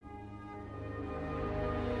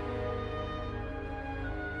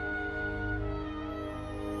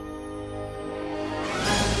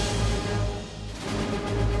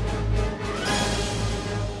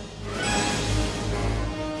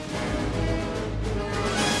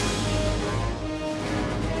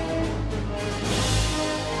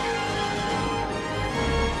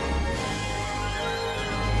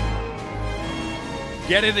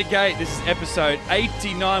Get in the gate. This is episode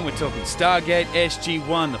 89. We're talking Stargate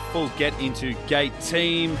SG-1, the full Get Into Gate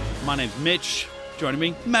team. My name's Mitch. Joining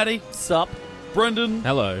me, Matty. Sup? Brendan.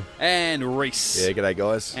 Hello. And Reese. Yeah, g'day,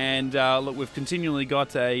 guys. And look, we've continually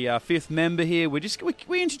got a fifth member here. We're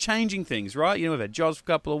interchanging things, right? You know, we've had Joz for a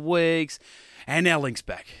couple of weeks, and now Link's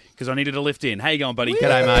back because I needed a lift in. How you going, buddy?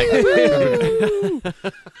 G'day, mate.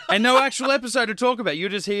 And no actual episode to talk about. You're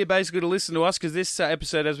just here basically to listen to us because this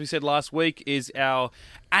episode, as we said last week, is our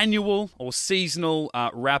annual or seasonal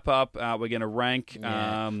wrap-up. We're going to rank.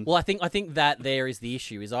 Yeah. Well, I think that there is the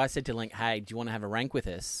issue. Is I said to Link, "Hey, do you want to have a rank with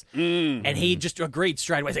us?" And he just agreed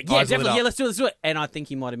straight away. He's like, "Yeah, definitely. Yeah, let's do it. And I think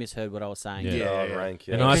he might have misheard what I was saying. Yeah. Rank.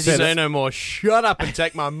 Yeah. And I said, say no more. Shut up and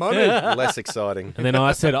take my money. Less exciting. and then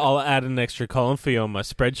I said, I'll add an extra column for you on my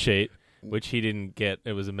spreadsheet, which he didn't get.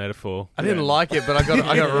 It was a metaphor. I didn't like it, but I got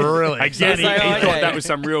really Again, excited. he thought that was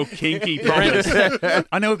some real kinky promise.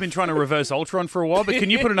 I know we've been trying to reverse Ultron for a while, but can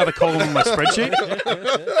you put another column on my spreadsheet?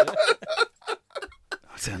 That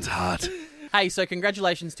sounds hard. Hey, so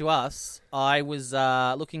congratulations to us. I was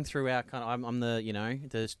looking through our I'm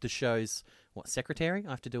the the show's secretary. I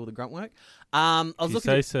have to do all the grunt work. I was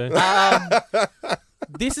looking. Say so.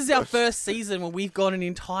 This is our first season where we've got an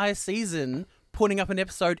entire season putting up an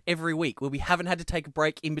episode every week, where we haven't had to take a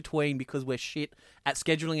break in between because we're shit at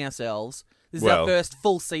scheduling ourselves. This is our first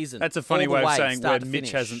full season. That's a funny all the way of saying where Mitch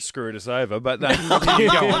finish. hasn't screwed us over, but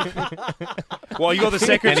keep going. Well, you're the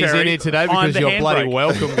secretary. And he's in here today because you're bloody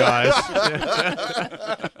welcome, guys.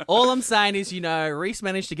 All I'm saying is, Reese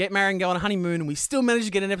managed to get married and go on a honeymoon, and we still managed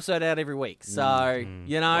to get an episode out every week. So, By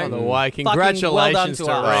the way, fucking congratulations well done to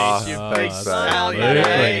us. Reese. You Oh, big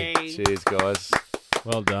absolutely. stallion. Cheers, guys.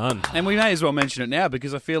 Well done. And we may as well mention it now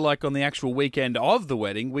because I feel like on the actual weekend of the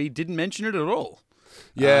wedding, we didn't mention it at all.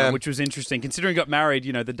 Yeah. Which was interesting, considering you got married,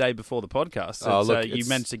 the day before the podcast. So you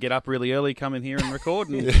managed to get up really early, come in here and record.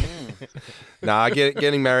 And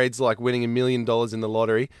Getting married's like winning $1 million in the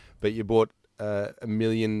lottery, but you bought $1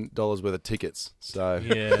 million worth of tickets. So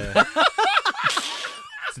Yeah.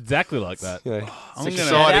 It's exactly like that. yeah, I'm it's gonna- exciting.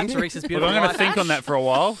 Shout out to Reese's I'm beautiful going to wife, think on Ash. that for a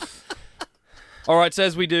while. All right, so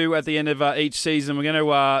as we do at the end of each season, we're going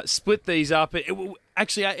to split these up.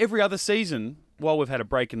 Actually, every other season, while we've had a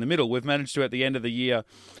break in the middle, we've managed to, at the end of the year,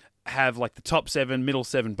 have like the top 7, middle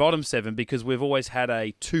 7, bottom 7, because we've always had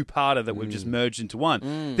a two-parter that we've just merged into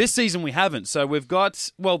one. This season we haven't. So we've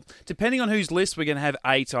got, depending on whose list, we're going to have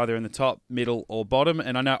 8 either in the top, middle, or bottom.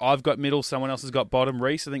 And I know I've got middle, someone else has got bottom.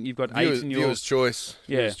 Reese, I think you've got 8 in your... Viewer's choice.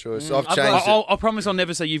 Yeah. Viewer's choice. I've changed it. I'll promise I'll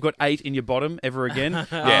never say you've got 8 in your bottom ever again.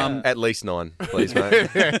 Yeah, at least 9, please,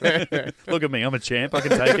 mate. Look at me, I'm a champ. I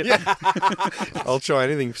can take it. I'll try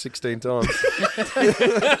anything 16 times.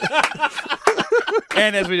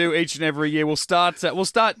 And as we do each and every year, we'll start down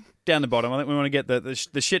the bottom. I think we want to get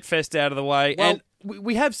the shit fest out of the way. Well- And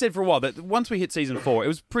we have said for a while that once we hit season 4, it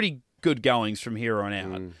was pretty good goings from here on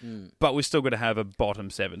out. But we're still going to have a bottom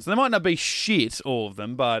 7. So they might not be shit, all of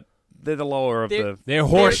them, but they're the lower of the... They're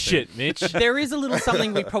horse shit, Mitch. There is a little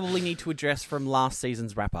something we probably need to address from last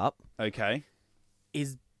season's wrap-up. Okay.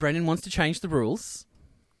 Is Brendan wants to change the rules.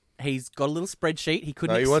 He's got a little spreadsheet. He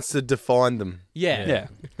couldn't... No, he wants to define them. Yeah.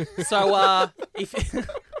 So, if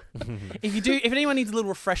if anyone needs a little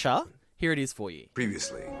refresher, here it is for you.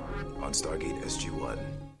 Previously on Stargate SG-1.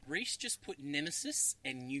 Reese just put Nemesis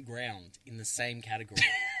and New Ground in the same category.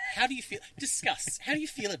 How do you feel? Discuss. How do you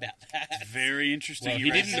feel about that? Very interesting. Well,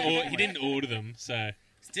 he didn't order them, so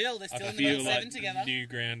Still, they're still I in the feel top like 7 together. New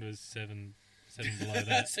Ground was seven below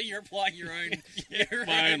that. So you're applying your own...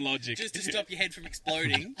 My own logic. Just to stop your head from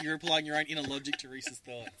exploding, you're applying your own inner logic to Reese's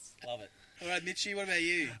thoughts. Love it. All right, Mitchie, what about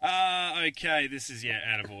you? Okay, this is,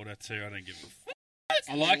 out of order too. I don't give a fuck.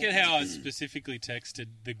 I like it how I specifically texted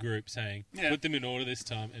the group saying, put them in order this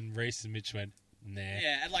time, and Reese and Mitch went, nah.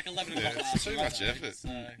 Yeah, at like 11 o'clock last too night, much though, effort.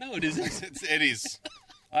 so- No, it isn't. It is.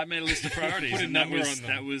 I made a list of priorities, Put a and number on them.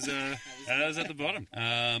 that was at the bottom.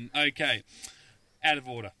 Okay, out of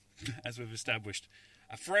order, as we've established.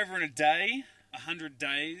 Forever and a Day, 100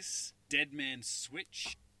 Days, Dead Man's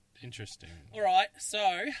Switch. Interesting. All right,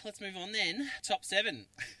 so let's move on then. Top 7.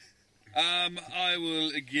 I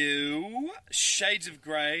will go Shades of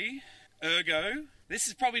Grey, Ergo. This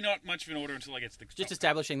is probably not much of an order until I get to the top. Just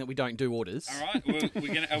establishing that we don't do orders. All right, are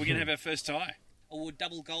we gonna have our first tie? Or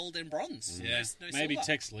double gold and bronze. Yeah. No Maybe silver.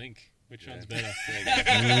 text Link. Which one's better?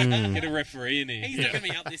 Get a referee in here. He's not going to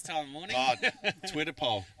be up this time of morning. Twitter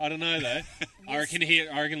poll. I don't know though. I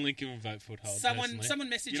reckon Link will vote Foothold. Someone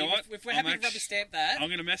message You know him. what? If we're happy to rubber stamp that, I'm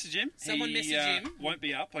going to message him. Someone message him. Won't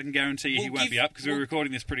be up. I can guarantee you he We'll won't be up because we're we'll-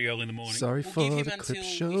 recording this pretty early in the morning. Sorry we'll for give him the clip until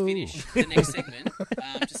show. we finish the next segment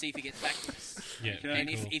to see if he gets back to us. Yeah, And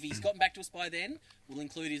cool. if he's gotten back to us by then, we'll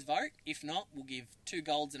include his vote. If not, we'll give 2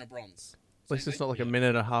 golds and a bronze. At least it's not like a minute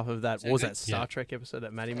and a half of that. What was good? that Star Trek episode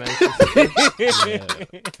that Maddie made?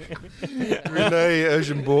 Renee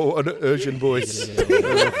Urgent Boys. Whatever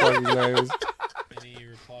the fuck his name is. Any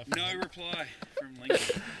reply? No reply from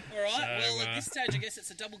Lincoln. All right. So, Well, at this stage, I guess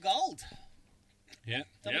it's a double gold. Yeah.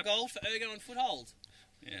 Double gold for Ergo and Foothold.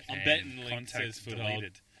 Yeah. I'm And betting Link contact says Foothold.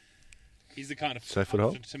 deleted. He's the kind of Say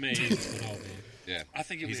Foothold? To me, he's a Foothold man. Yeah, I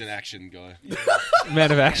think he's an action guy.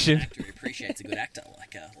 Man of action. Actor who appreciats a good actor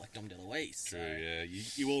like Dom DeLuise. True, yeah.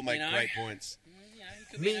 You all make You know? great points.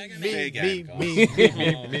 He could be an Ergo man. Fair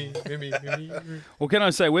game, guys. Well, can I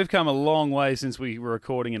say, we've come a long way since we were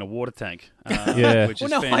recording in a water tank. Yeah. Which Well,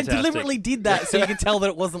 is no, fantastic. I deliberately did that so you could tell that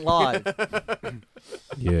it wasn't live.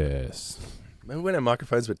 Yes. Remember when our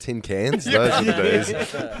microphones were tin cans? Those are the days.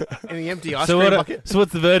 In the empty ice So cream what? bucket. So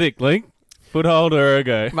what's the verdict, Link? Foothold or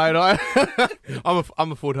Ergo? Mate,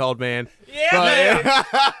 I'm a foothold man. Yeah,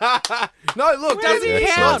 no, look, doesn't not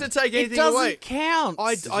count. to take It anything doesn't away. count.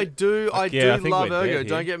 I do Yeah, I think love we're Ergo. dead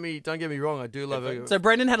Don't here. get me wrong. I do love Ergo. So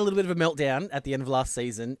Brendan had a little bit of a meltdown at the end of last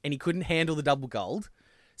season, and he couldn't handle the double gold.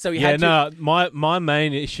 So he Yeah, had to. no. My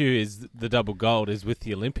main issue is the double gold is with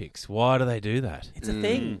the Olympics. Why do they do that? It's a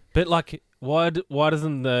thing But like, why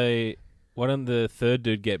doesn't the third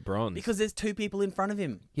dude get bronze? because there's 2 people in front of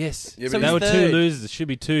him. yes, Yeah, So but they he's were third. 2 losers. It should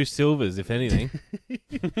be 2 silvers, if anything.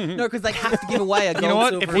 No, because they have to give away a gold. You know what?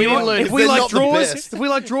 silver, If and we, bronze. like, if if we they're like not the draws, best. if we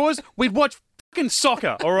like draws, we'd watch fucking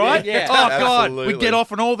soccer. All right? Yeah. Oh god, Absolutely. we'd get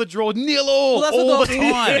off on all the draws, 0-all, Well, that's what all I the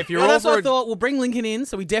thought. time. If you're Well, all that's what for I thought. We'll bring Lincoln in,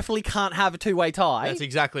 so we definitely can't have a 2-way tie. That's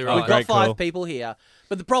exactly We've right. got Great 5 call. people here,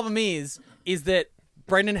 but the problem is that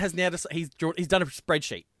Brendan has now he's done a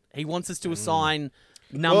spreadsheet. He wants us to assign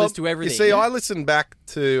numbers to everything. You see, I listened back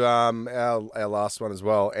to our last one as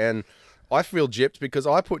well, and I feel gypped because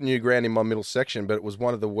I put New Ground in my middle section, but it was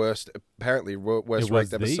one of the worst, apparently worst was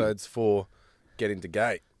ranked the- episodes for Get Into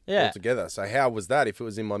Gate Yeah. altogether. So how was that if it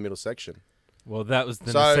was in my middle section? Well, that was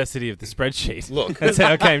the So- necessity of the spreadsheet. Look. That's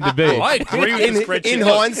how it came to be. I agree with the spreadsheet. In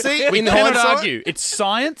Look, hindsight, we in cannot hindsight, argue. It's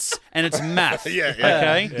science and it's math. Yeah, yeah.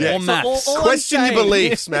 Okay, Yeah. or So maths. all I'm question your saying-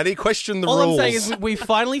 beliefs, Matty. Question the All rules. I'm saying is we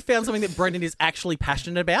finally found something that Brendan is actually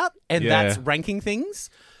passionate about, and Yeah. that's ranking things.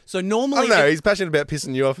 So I normally, don't know. He's passionate about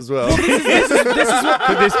pissing you off as well.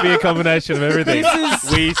 Could this be a combination of everything? This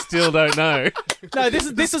is- We still don't know. no, this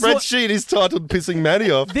is what Spreadsheet is titled "Pissing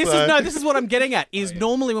Matty Off." this so- is. No, this is what I'm getting at. Is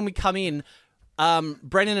normally when we come in,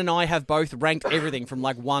 Brendan and I have both ranked everything from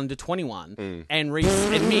like 1 to 21, and Reese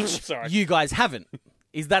and Mitch, you guys haven't.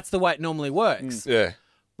 That's the way it normally works. Yeah.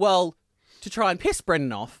 Well, to try and piss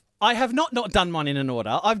Brendan off, I have not done mine in an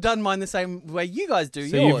order. I've done mine the same way you guys do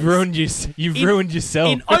So yours. you've ruined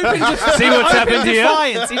yourself. In open See what's happened here?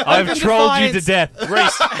 defiance. In I've open trolled you to defiance.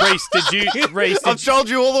 death. Reese, I've told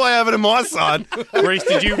you all the way over to my side. Reese,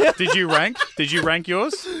 did you rank? Did you rank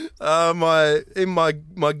yours? In my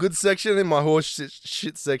good section, in my horse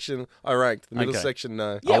shit section, I ranked. The middle Okay. section,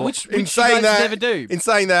 no. Yeah, which in you saying guys that, never do. In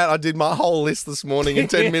saying that, I did my whole list this morning in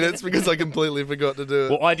 10 minutes because I completely forgot to do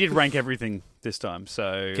it. Well, I did rank everything this time,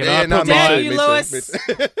 so Can yeah, I no, put me Damn too, you, me too, Lewis.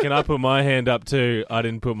 me too. Can I put my hand up too? I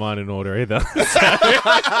didn't put mine in order either.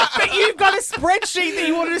 But you've got a spreadsheet that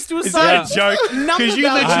you wanted us to is assign. that a joke? Because you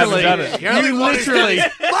Numbers. I haven't done it.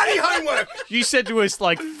 Bloody homework! you said to us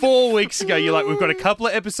like 4 weeks ago, you're like, we've got a couple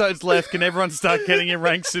of episodes left. Can everyone start getting your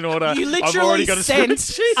ranks in order? You I've literally already got a sent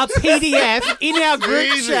spreadsheet. a PDF in our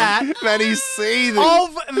group chat Matty's seething.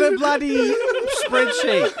 of the bloody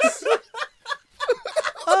spreadsheets.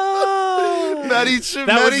 Oh. Matty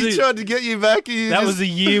That was the- tried to get you back. That was a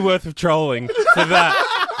year worth of trolling for that.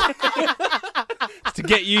 To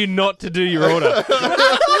get you not to do your order.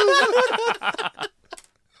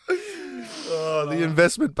 Oh, the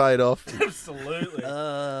investment paid off. Absolutely.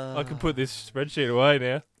 I can put this spreadsheet away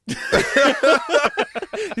now.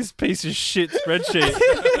 This piece of shit spreadsheet.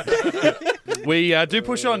 We do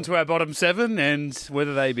push on to our bottom 7, and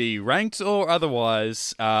whether they be ranked or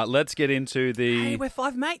otherwise, let's get into the Hey, we're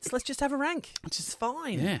 5 mates. Let's just have a rank. Which is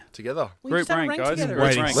fine. yeah. Together. We Group just have a rank, rank guys. together. Group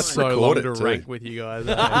Waiting rank. Let's so record long it to too. rank with you guys.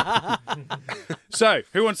 So,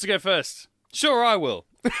 who wants to go first? Sure, I will.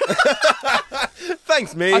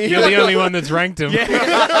 Thanks, me. You're the only one that's ranked him.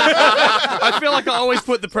 I feel like I always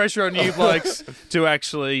put the pressure on you blokes to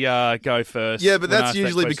actually go first. Yeah, but when that's asked that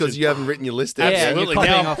usually because question. you haven't written your list out. Yeah, yet. Absolutely. you're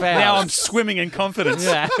copying Now, off now ours. I'm swimming in confidence.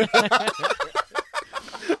 Yeah.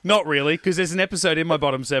 Not really, because there's an episode in my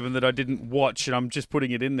bottom 7 that I didn't watch, and I'm just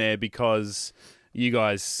putting it in there because you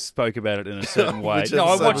guys spoke about it in a certain way. Which No,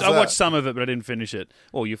 I episode was watched that? some of it, but I didn't finish it.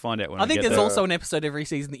 Or you find out when I I think get there's there. also an episode every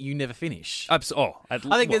season that you never finish. I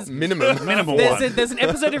think there's- Minimum. minimal There's, one. there's an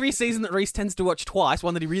episode every season that Reese tends to watch twice,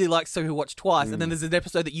 one that he really likes, so he'll watch twice, and then there's an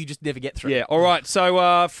episode that you just never get through. Yeah. All right.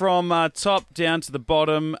 So from top down to the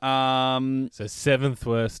bottom. So 7th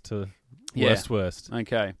worst to Yeah. worst.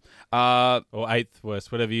 Okay. Or 8th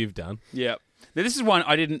worst, whatever you've done. Yeah. Now this is one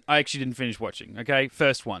I actually didn't finish watching. Okay,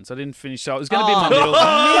 first one, so I didn't finish. So it was going to be in my middle.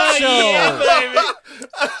 I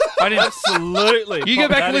didn't. Absolutely. You go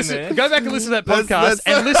back and listen. Go back and listen to that podcast That's-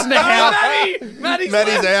 and listen to how. Matty's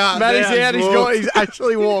out. Matty's out. He's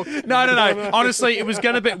actually walked. No. Honestly, it was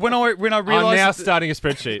going to be when I I'm realized. now starting a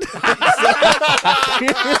spreadsheet.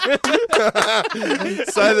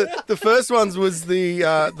 So the first ones was the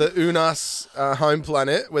Unas home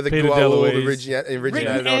planet where the Peter Guar World DeLuise. originated Written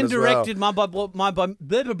on and as well. directed by my boy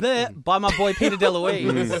Peter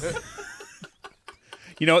DeLuise.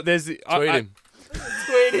 You know what? There's. Tweet I, him.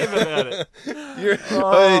 Tweet him about it. Hey,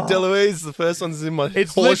 DeLuise, the first one's in my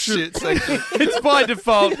It's horseshit section. it's by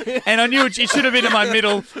default, and I knew it should have been in my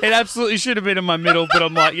middle. It absolutely should have been in my middle, but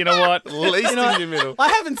I'm like, you know what? Least in your middle. I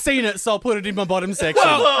haven't seen it, so I'll put it in my bottom section.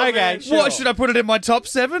 Okay, sure. What should I put it in my top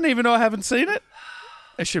 7, even though I haven't seen it?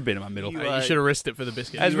 It should have been in my middle. You should have risked it for the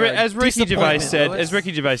biscuit. As Ricky Gervais disappointment, said, Lewis.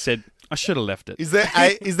 I should have left it. Is there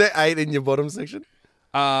eight? Is there 8 in your bottom section?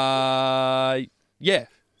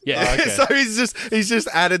 Yeah. So he's just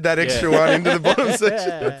added that extra one into the bottom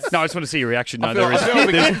section. No, I just want to see your reaction. No,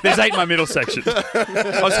 there's 8 in my middle section.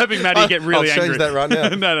 I was hoping Maddie would get really I'll angry. change that right now.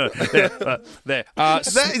 no. There.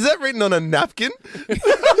 Is that written on a napkin?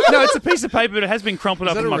 No, it's a piece of paper, but it has been crumpled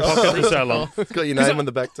up in my pocket for so long. It's got your name on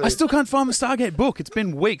the back too. I still can't find the Stargate book. It's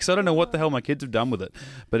been weeks. I don't know what the hell my kids have done with it,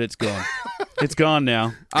 but it's gone. It's gone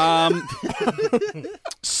now.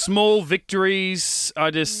 Small victories. I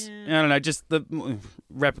don't know, just the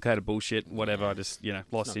replicated bullshit, whatever. I just,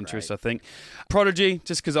 lost interest, I think. Prodigy,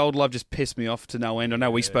 just because Old Love just pissed me off to no end. I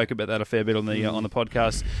know we spoke about that a fair bit on the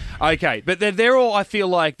podcast. Okay, but they're all, I feel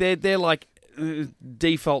like, they're like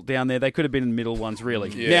default down there. They could have been in the middle ones, really.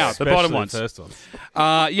 Now, the bottom ones. First ones.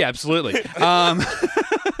 Yeah, absolutely.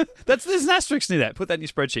 There's an asterisk near that. Put that in your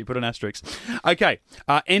spreadsheet. Put an asterisk. Okay.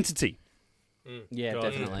 Entity. Yeah,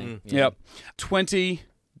 definitely. Yep. 20.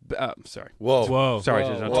 Sorry. Whoa. Sorry,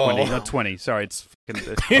 Whoa. not Whoa. 20. Not 20. Sorry, it's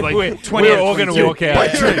fucking, We're 20 we're out of all going to 22. walk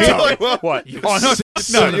out. What? Oh,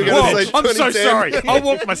 no. You're gonna Whoa, say I'm so 2010. sorry. I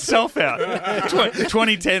walked myself out.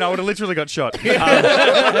 2010, I would have literally got shot.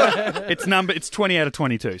 It's 20 out of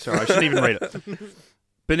 22. Sorry, I shouldn't even read it.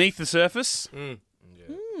 Beneath the Surface.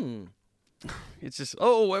 It's just,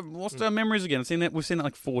 we've lost our memories again. We've seen that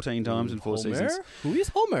like 14 times in 4 seasons. Who is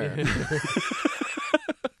Homer?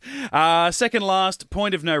 Second last,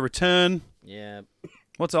 Point of No Return. Yeah.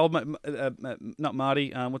 What's old? Not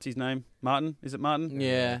Marty. What's his name? Martin? Is it Martin?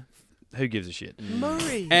 Yeah. Who gives a shit?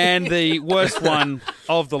 Murray. And the worst one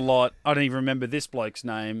of the lot, I don't even remember this bloke's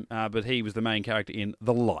name, but he was the main character in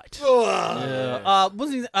The Light.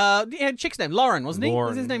 Wasn't he? Yeah, chick's name Lauren, wasn't he?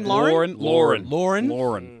 Was his name Lauren? Lauren.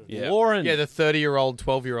 Yeah. Lauren. Yeah, the 30-year-old,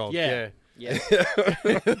 12-year-old. Yeah.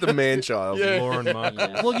 The man child. Lauren Martin.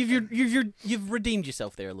 Yeah. Well, you've redeemed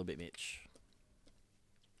yourself there a little bit, Mitch.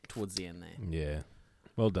 Towards the end there. Yeah.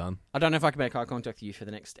 Well done. I don't know if I can make eye contact with you for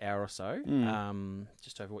the next hour or so,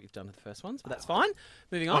 just over what you've done with the first ones, but that's fine.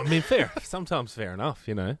 Moving on. I mean, fair. Sometimes fair enough,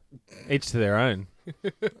 Each to their own.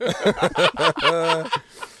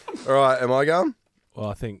 All right, am I going? Well,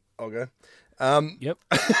 I think. I'll go. Yep.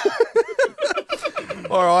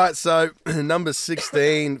 All right, so number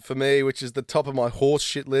 16 for me, which is the top of my horse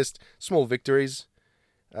shit list. Small victories.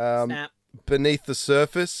 Snap. Beneath the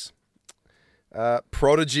Surface.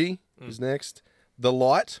 Prodigy is next. The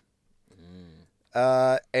Light.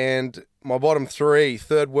 And my bottom 3,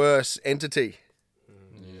 third worst, Entity.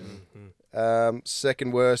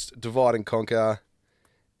 Second worst, Divide and Conquer.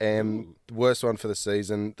 And the worst one for the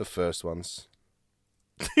season, the first ones.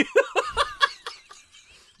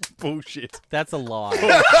 Bullshit. That's a lie.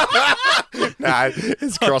 No,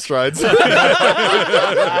 it's Crossroads. The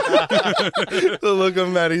look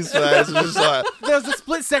on Matty's face is just like, There was a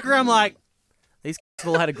split second where I'm like, these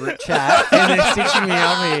all had a group chat and they're stitching me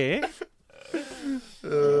up here.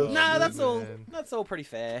 No, that's all. That's all pretty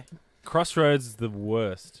fair. Crossroads is the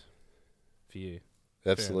worst for you.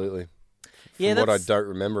 absolutely. Yeah, what I that's- don't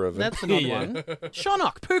remember of it. That's an odd one.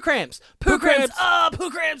 Shonok, poo cramps. Poo cramps. Oh,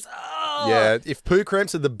 poo cramps. Oh. Yeah, if poo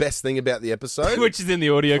cramps are the best thing about the episode, Which is in the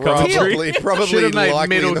audio commentary. probably Should have made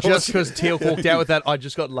likely middle not. just because Teal walked out with that. I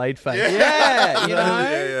just got laid face. Yeah, you know.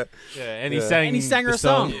 yeah. Yeah, and he sang. And he sang her the a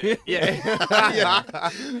song.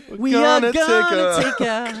 We are Gonna gonna take take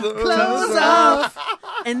our clothes off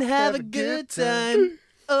and have a good time.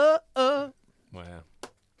 Oh. Wow.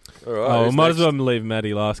 All right, Oh, we who's might as next? well leave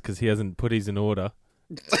Maddie last because he hasn't put his in order.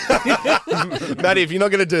 Maddie, if you're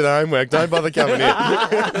not going to do the homework, don't bother coming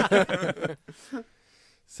in.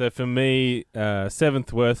 So for me,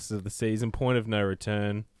 seventh worst of the season, Point of No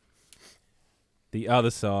Return, The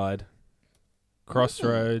Other Side,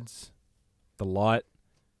 Crossroads, The Light,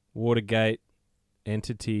 Watergate,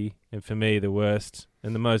 Entity, and for me the worst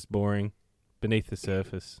and the most boring, Beneath the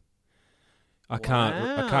Surface. I can't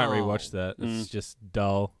rewatch that. It's just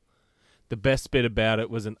dull. The best bit about it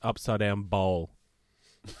was an upside down bowl.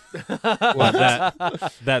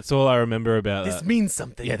 That's all I remember about This that. means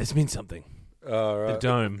something. Yeah, this means something. All The right.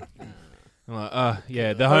 dome. I'm like,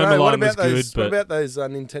 yeah, the I Home don't know, what Alone was about good, those? but What about those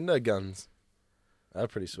Nintendo guns? They're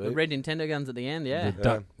pretty The sweet. red Nintendo guns at the end, yeah.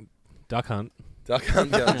 the Duck Hunt. Duck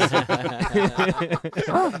Hunt guns.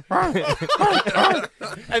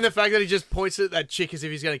 And the fact that he just points at that chick as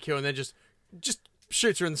if he's going to kill her and then just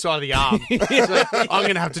shoots her in the side of the arm. He's like, I'm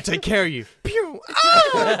going to have to take care of you. Pew!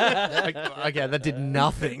 Ah! Like, okay, that did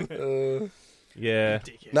nothing. Yeah.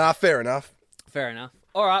 Nah, fair enough. Fair enough.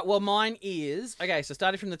 All right, well, mine is... Okay, so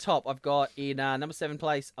starting from the top, I've got in number 7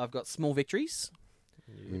 place, I've got Small Victories.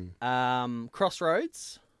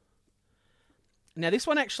 Crossroads. Now, this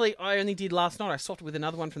one actually I only did last night. I swapped it with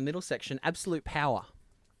another one from the middle section, Absolute Power.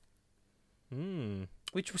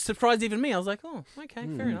 Which surprised even me. I was like, oh, okay,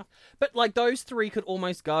 fair enough. But, like, those three could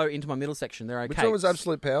almost go into my middle section. They're okay. Which one was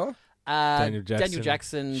Absolute Power? Daniel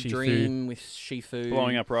Jackson, Shifu. Shifu. Dream with Shifu.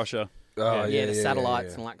 Blowing up Russia. Oh, Yeah, the satellites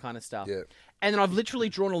yeah. and all that kind of stuff. Yeah. And then I've literally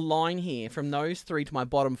drawn a line here from those three to my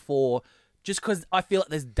bottom 4 just because I feel like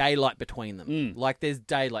there's daylight between them. Like, there's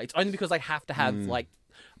daylight. It's only because I have to have, like...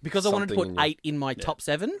 Because I wanted to put Something in 8 in my top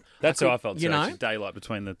 7. That's how I felt. You too, know? actually, daylight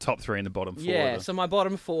between the top 3 and the bottom 4. Yeah, so my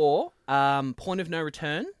bottom 4, Point of No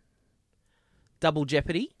Return, Double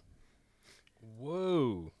Jeopardy.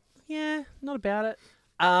 Whoa. Yeah, not about it.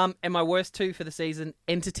 And my worst 2 for the season,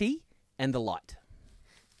 Entity and The Light.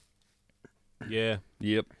 Yeah.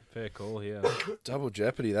 Yep. Fair call here. Double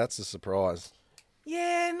Jeopardy, that's a surprise.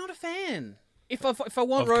 Yeah, not a fan. If I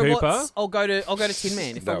want Of robots, Cooper? I'll go to Tin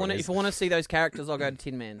Man. If I No, want it is. to see those characters, I'll go to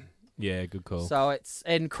Tin Man. Yeah, good call. So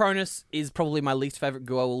and Cronus is probably my least favorite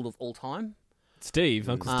Goa'uld of all time. Steve,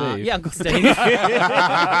 Uncle Steve. Yeah, Uncle Steve.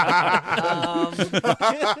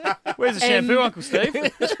 Where's the shampoo, Uncle Steve?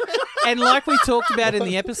 And like we talked about in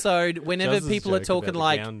the episode, whenever Jaz's people are joke talking about the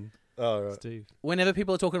like gown, Oh, right. Steve. whenever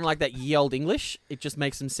people are talking like that ye old English, it just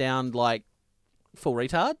makes them sound like full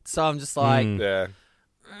retard. So I'm just like, Yeah.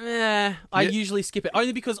 I usually skip it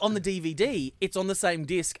only because on the DVD it's on the same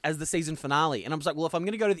disc as the season finale, and I'm just like, well, if I'm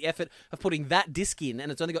going to go to the effort of putting that disc in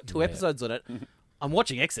and it's only got 2 episodes on it, I'm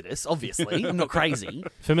watching Exodus. Obviously, I'm not crazy.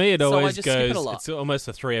 For me, it So I always just skip it a goes. lot. It's almost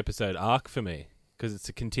a 3-episode arc for me because it's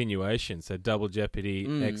a continuation. So Double Jeopardy,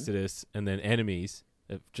 Exodus, and then Enemies.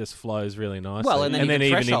 It just flows really nicely. Well, and then even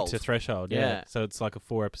even Threshold. into Threshold. Yeah. So it's like a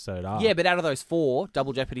 4-episode arc. Yeah, but out of those 4,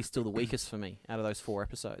 Double Jeopardy's still the weakest for me. Out of those 4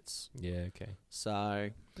 episodes, Yeah. Okay. so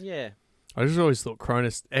yeah. I just always thought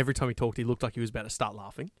Cronus, every time he talked, he looked like he was about to start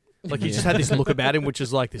laughing. Like, he just had this look about him, which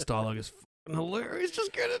is like, this dialogue is fucking hilarious.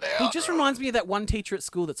 Just get it out. He just reminds me of that one teacher at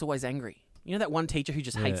school that's always angry. You know that one teacher who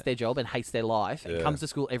just hates their job and hates their life and Yeah. comes to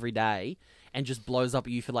school every day and just blows up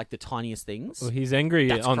at you for like the tiniest things. Well, he's angry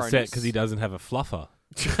That's on set Cronus. because he doesn't have a fluffer.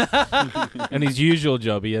 And his usual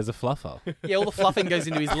job, he has a fluffer. Yeah, all the fluffing goes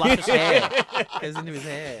into his luscious hair. Goes into his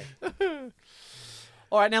hair.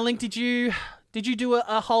 All right, now Link, did you do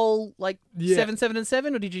a whole like 7, 7, and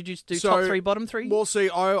 7, or did you just do top 3, bottom 3? Well, see,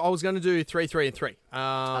 I was going to do 3, 3, and 3.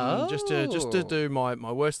 Just to Oh. do my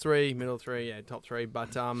worst 3, middle 3, yeah, top 3.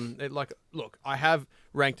 But look, I have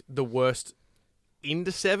ranked the worst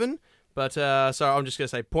into 7. But so I'm just going to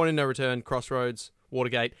say Point of No Return, Crossroads,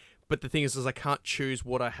 Watergate. But the thing is I can't choose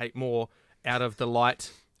what I hate more out of The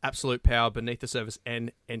Light, Absolute Power, Beneath the Surface,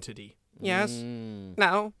 and Entity. Yes.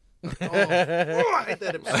 No. I hate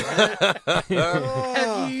that episode.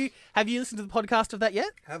 Have you listened to the podcast of that yet?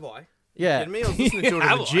 Have I? Yeah. Kidding me? I was listening to it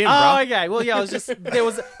in the gym, Oh, bro. okay. Well, yeah, I was just there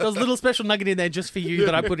was a little special nugget in there just for you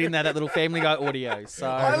that I put in there, that little Family Guy audio. So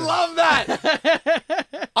I love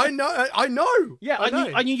that. I know. Yeah,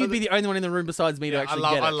 I knew you'd be the only one in the room besides me to actually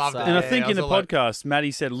get it. I love that. And I Yeah, think I in the was all like- podcast,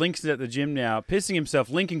 Maddie said Link's at the gym now, pissing himself.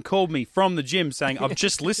 Lincoln called me from the gym saying, I've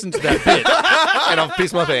just listened to that bit And I've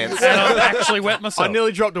pissed my pants. and I've actually wet myself. I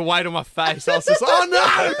nearly dropped a weight on my face. I was just like, oh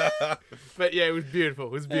no! But yeah, it was beautiful.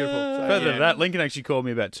 It was beautiful. So, Further yeah. than that, Lincoln actually called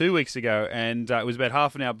me about 2 weeks ago, and it was about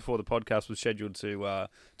half an hour before the podcast was scheduled to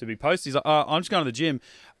be posted. He's like, I'm just going to the gym.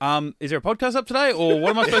 Is there a podcast up today, or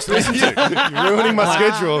what am I supposed to listen to? You're ruining my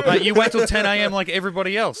schedule. Mate, you wait till 10 a.m. like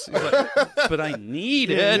everybody else. He's like, but I need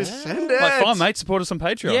it. Send Like, fine, mate, support us on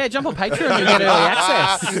Patreon. Yeah, jump on Patreon and get early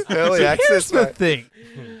access. Early access, mate. thing.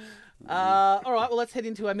 All right, well, let's head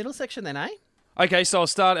into our middle section then, eh? Okay, so I'll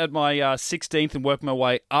start at my 16th and work my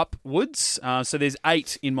way upwards. So there's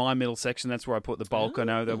 8 in my middle section. That's where I put the bulk. I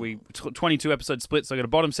know that we 22 episode split, so I got a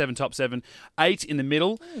bottom 7, top 7, 8 in the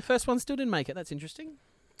middle. First one still didn't make it. That's interesting.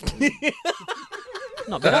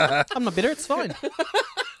 Not bitter. I'm not bitter. It's fine.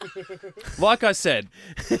 Like I said,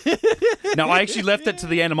 no, I actually left it to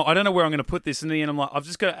the end. I don't know where I'm going to put this in the end. I'm like,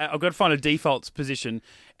 I've got to find a default position,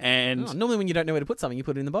 and Oh, normally when you don't know where to put something, you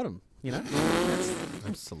put it in the bottom, you know?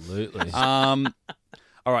 Absolutely. all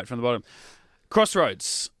right, from the bottom,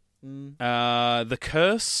 Crossroads, The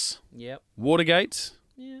Curse, Yep. Watergate,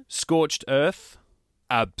 Yeah. Scorched Earth,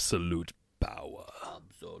 Absolute Power,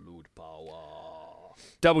 Absolute power.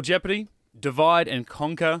 Double Jeopardy, Divide and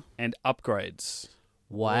Conquer, and Upgrades.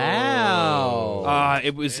 Wow.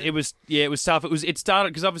 It was tough. It started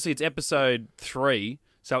because obviously it's episode 3,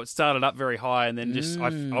 so it started up very high, and then just I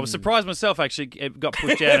was surprised myself. Actually, it got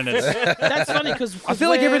pushed down, and it's, That's funny because I feel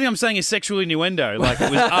like everything I'm saying is sexual innuendo. Like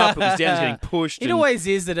it was up, it was down, it's getting pushed. It and- always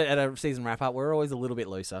is that at a season wrap up, we're always a little bit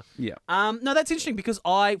looser. Yeah. No, that's interesting because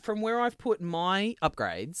from where I've put my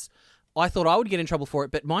upgrades, I thought I would get in trouble for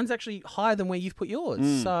it, but mine's actually higher than where you've put yours.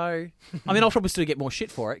 So, I mean, I'll probably still get more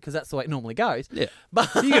shit for it because that's the way it normally goes. Yeah.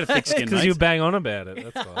 But You got a thick skin, Because mate. you bang on about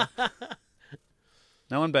it. That's why.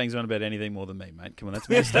 No one bangs on about anything more than me, mate. Come on, that's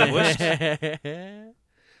been established.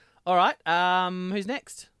 All right. Who's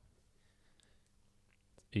next?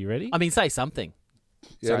 Are you ready? I mean, say something.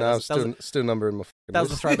 Yeah, Sorry, no, that was- still number in my fucking That was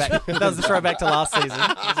the list. throwback. That was the throwback to last season.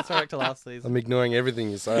 That was the throwback to last season. I'm ignoring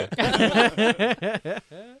everything you say.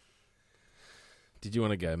 Did you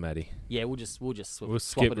want to go, Maddie? Yeah, we'll just swap We'll it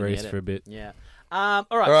skip in the Reese edit. for a bit. Yeah. All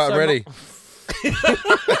right. All right, so I'm ready.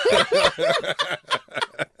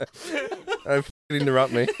 Don't fucking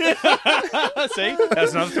interrupt me. See,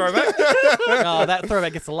 that's another throwback. Oh, that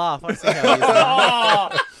throwback gets a laugh. I see how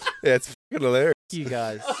it is. Yeah, it's fucking hilarious. You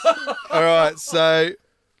guys. All right, so,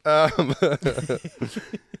 all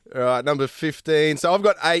right, number 15. So I've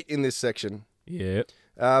got 8 in this section. Yeah.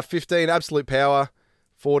 15, Absolute Power.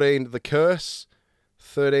 14, The Curse.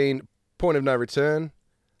 13, Point of No Return.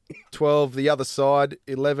 12, The Other Side.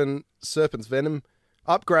 11, Serpent's Venom.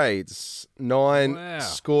 Upgrades. 9, Wow.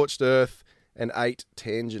 Scorched Earth. And 8,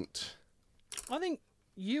 Tangent. I think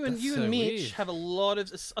you and That's so Mitch weird. have a lot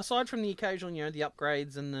of, aside from the occasional, the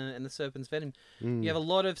upgrades and the Serpent's Venom, you have a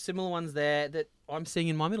lot of similar ones there that I'm seeing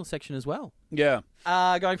in my middle section as well. Yeah.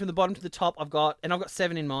 Going from the bottom to the top, I've got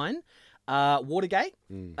 7 in mine. Watergate,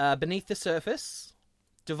 Beneath the Surface,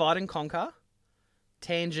 Divide and Conquer,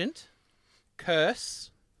 Tangent,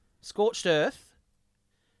 Curse, Scorched Earth,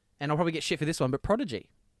 and I'll probably get shit for this one, but Prodigy.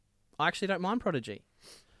 I actually don't mind Prodigy.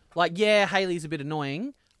 Like, yeah, Hayley's a bit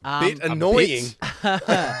annoying. Bit annoying.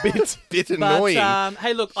 bit But, annoying.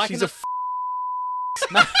 hey, look, I She's can...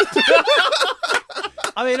 a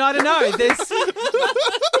I mean, I don't know.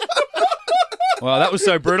 Well, that was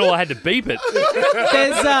so brutal, I had to beep it.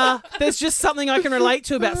 There's just something I can relate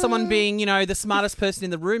to about someone being, the smartest person in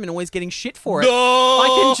the room and always getting shit for it. No! I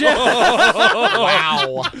can just...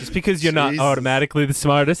 Wow. Just because you're not Jesus. automatically the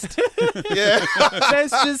smartest. yeah. There's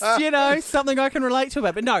just, something I can relate to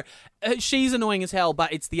about. But no, she's annoying as hell,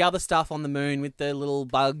 but it's the other stuff on the moon with the little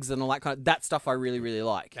bugs and all that that stuff I really, really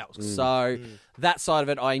like. So that side of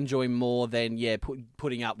it I enjoy more than,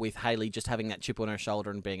 putting up with Hayley just having that chip on her shoulder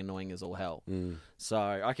and being annoying as all hell. So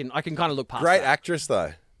I can kind of look past Great that. actress,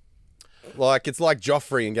 though. Like, it's like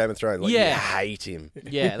Joffrey in Game of Thrones. Like, Yeah. you hate him.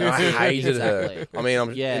 Yeah, I that's hated exactly. her. I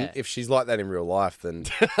mean, Yeah. if she's like that in real life, then,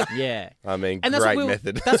 Yeah. I mean, And that's great what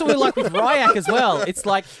method. That's what we like with Ryak as well. It's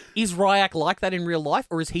like, is Ryak like that in real life,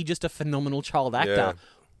 or is he just a phenomenal child actor?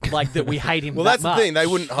 Like that we hate him. Well, that that's much? the thing. They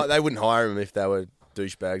wouldn't hire him if they were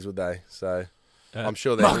douchebags, would they? So I'm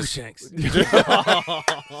sure they. Mark Shanks.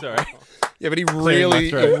 Sorry. Yeah, but he Clearing my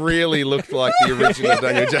throat. really looked like the original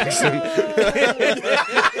Daniel Jackson.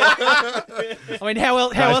 I mean, how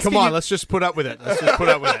else? Come can on, you- let's just put up with it.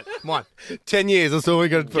 Come on. 10 years, that's all we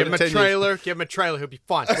got to Give put him a 10 years. trailer. Give him a trailer. He'll be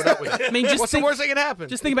fine. Put up with it. I mean, just What's think, the worst that can happen?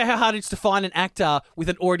 just think about how hard it is to find an actor with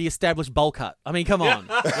an already established bowl cut. I mean, come on,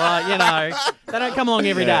 like, you know, they don't come along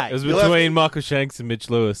every day. It was between Michael Shanks and Mitch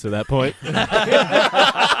Lewis at that point.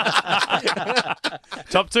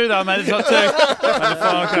 Top two, though, mate. Top two. And the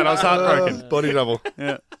final cut. I was heartbroken. Body double.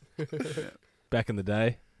 Yeah. Back in the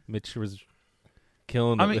day, Mitch was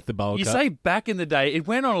killing it with the bowl you cut. say back in the day, it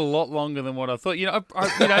went on a lot longer than what I thought. You know,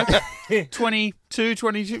 22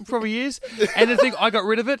 probably years. And the thing, I got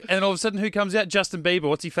rid of it, and all of a sudden, who comes out? Justin Bieber.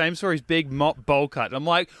 What's he famous for? His big mop bowl cut. And I'm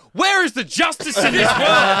like, where is the justice in this world?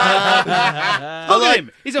 Look at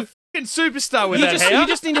him. He's a fucking superstar with that hair. You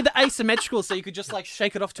just needed the asymmetrical, so you could just like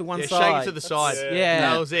shake it off to one Yeah, side. shake it to the side. Yeah.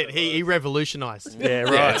 That was it. He revolutionised. Yeah,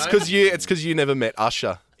 right. Yeah, it's because you never met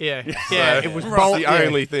Usher. Yeah. It was the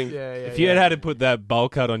only thing. Yeah, if you had to put that bowl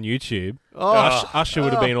cut on YouTube, Usher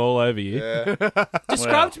would have been all over you. Yeah.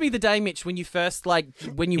 Describe to me the day, Mitch, when you first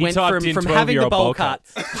when you He went typed in from having the 12-year-old bowl bowl cut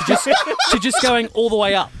to just going all the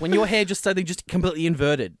way up. When your hair just suddenly just completely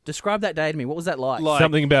inverted. Describe that day to me. What was that like?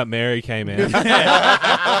 Something about Mary came out.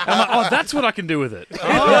 I'm like, oh, that's what I can do with it.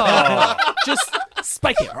 Oh. Just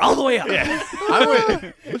spike it all the way up.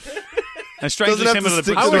 And strangely Doesn't have similar to to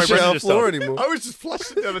stick the to Big the Story shower Brendan floor stuff. anymore. I was just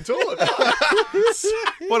flushing down the toilet.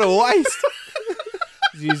 What a waste.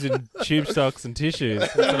 He's using tube stocks and tissues.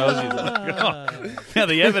 That's what I was using. Now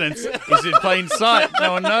the evidence is in plain sight.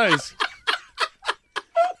 No one knows.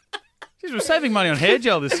 Jeez, we're saving money on hair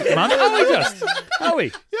gel this month, aren't we? Are we?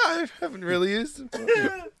 Yeah, I haven't really used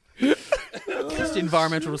it. Just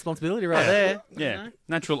environmental responsibility right there. Yeah.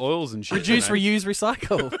 Natural oils and shit. Reduce, you know. reuse,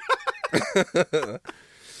 recycle.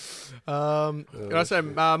 Can I say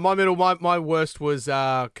my worst was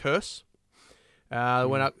Curse.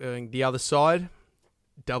 Went up the other side,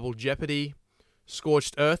 Double Jeopardy,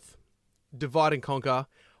 Scorched Earth, Divide and Conquer.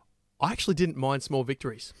 I actually didn't mind Small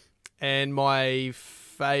Victories, and my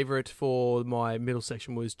favourite for my middle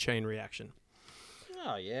section was Chain Reaction.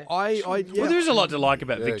 Oh, yeah. Well, there's a lot to like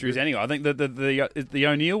about Yeah, Victories good. anyway. I think the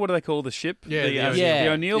O'Neill, what do they call the ship? Yeah, the the O'Neill. O'Neill. The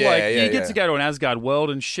O'Neill, Yeah, like, yeah, you get yeah. to go to an Asgard world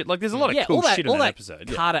and shit. Like, there's a lot of cool all that, shit all in that that episode.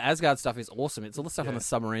 Yeah. Carter Asgard stuff is awesome. It's all the stuff on the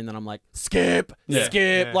submarine that I'm like, skip.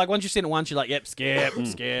 Yeah. Like, once you've seen it once, you're like, yep, skip,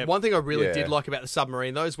 skip. One thing I really Yeah. did like about the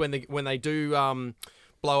submarine, though, is when they do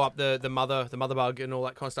blow up the mother bug and all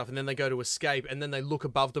that kind of stuff, and then they go to escape, and then they look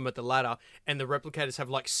above them at the ladder, and the replicators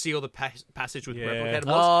have like sealed the passage with replicator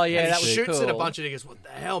blocks. Oh, yeah, and that he was shoots cool. at a bunch, and he goes, "What the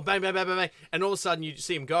hell?" Bang, bang, bang, bang, bang, and all of a sudden you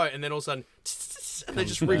see him go, and then all of a sudden. And they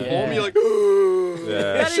just reform. You're like,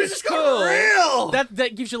 Yeah. That is cool. real.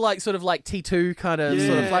 That gives you like sort of like T2 kind of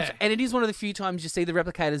sort of Yeah. flash. And it is one of the few times you see the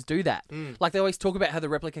replicators do that. Like they always talk about how the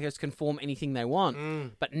replicators can form anything they want,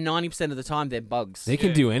 but 90% of the time they're bugs. They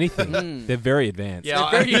can do anything. They're very advanced.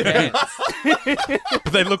 Yeah, They're very advanced.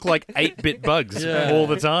 But they look like 8-bit bugs Yeah. all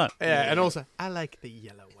the time. yeah, and also I like the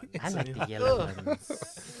yellow ones. I like the yellow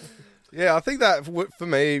ones. Yeah, I think that for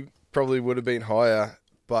me probably would have been higher,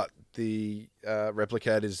 but the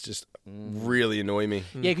replicators just really annoy me.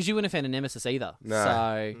 Yeah, because you wouldn't have found a nemesis either. No.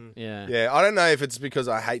 So, yeah. Yeah, I don't know if it's because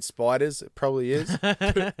I hate spiders. It probably is,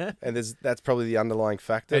 and that's probably the underlying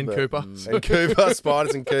factor. And but- Cooper. and Cooper,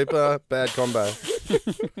 spiders and Cooper, bad combo.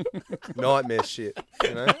 Nightmare shit.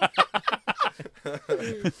 You know? All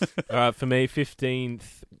right, for me,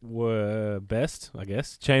 15th were best, I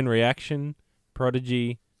guess. Chain Reaction,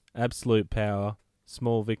 Prodigy, Absolute Power,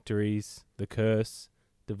 Small Victories, The Curse,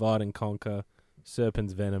 Divide and Conquer,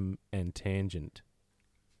 Serpent's Venom, and Tangent.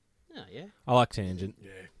 Oh, yeah. I like Tangent.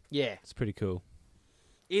 Yeah. It's pretty cool.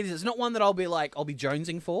 It is. It's not one that I'll be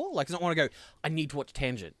jonesing for. Like, it's not one to go, I need to watch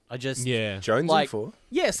Tangent. I just... Yeah. Jonesing Like- for?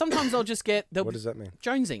 Yeah, sometimes I'll just get... What does that mean?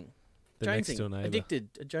 Jonesing. The next door Jonesing. neighbour.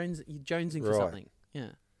 Addicted. Jonesing for Right. something. Yeah.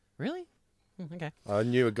 Really? Okay. I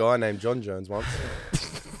knew a guy named John Jones once.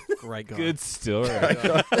 Great guy. Good story.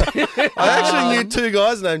 I actually knew two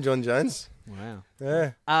guys named John Jones. Wow.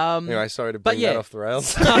 Yeah. Anyway, sorry to but bring yeah. that off the rails.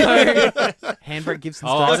 So, Handbrake Gibson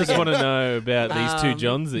Oh, I stars just again. want to know about these two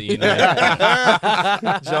Johns that you know.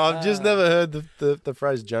 John, I've just never heard the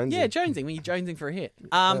phrase Jonesing. Yeah, jonesing, when you're jonesing for a hit.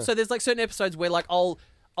 So there's like certain episodes where like I'll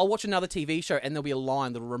watch another TV show and there'll be a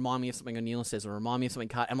line that'll remind me of something O'Neill says or remind me of something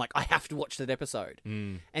I'm like, I have to watch that episode.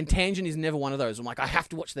 And Tangent is never one of those. I'm like, I have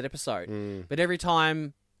to watch that episode. But every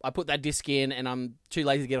time I put that disc in and I'm too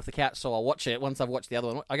lazy to get off the couch, so I'll watch it. Once I've watched the other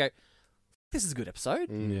one, I go, this is a good episode.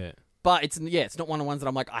 Yeah. But it's not one of the ones that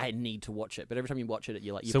I'm like, I need to watch it. But every time you watch it,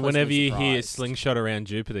 you're like, you're So whenever pleasantly you hear surprised. Slingshot around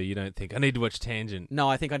Jupiter, you don't think, I need to watch Tangent. No,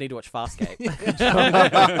 I think I need to watch Farscape.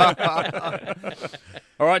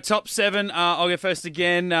 All right, top 7. I'll go first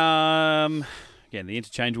again. Again, the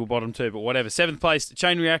interchangeable bottom 2, but whatever. 7th place,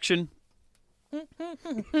 Chain Reaction.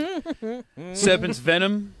 Serpent's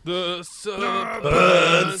Venom. The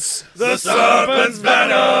Serpent's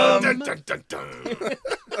Venom.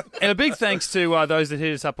 And a big thanks to those that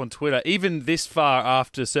hit us up on Twitter, even this far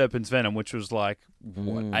after Serpent's Venom, which was like,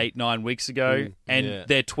 8-9 weeks ago, and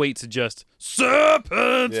their tweets are just,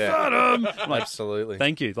 Serpent's Venom! I'm like, Absolutely.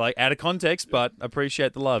 thank you. Like, out of context, but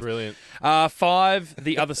appreciate the love. Brilliant. 5,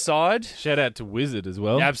 The Other Side. Shout out to Wizard as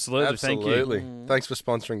well. Absolutely, thank you. Absolutely. Thanks for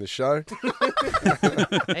sponsoring the show.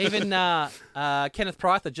 Even Kenneth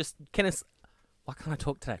Pryther, Kenneth. Why can't I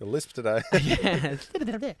talk today? A lisp today. Yeah.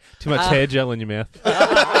 Too much hair gel in your mouth.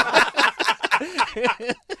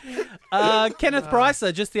 Kenneth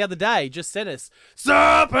Pryther just the other day just sent us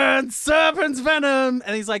Serpent's Venom,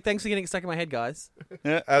 and he's like, "Thanks for getting it stuck in my head, guys."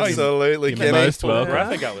 Yeah, Absolutely, You're Kenny. most welcome.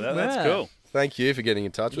 graphic up with that. That's Yeah. cool. Thank you for getting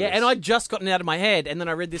in touch with Yeah, us. and I just gotten it out of my head, and then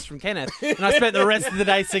I read this from Kenneth, and I spent the rest of the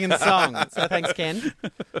day singing the song. So thanks, Ken.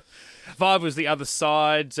 5 was The Other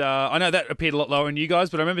Side. I know that appeared a lot lower in you guys,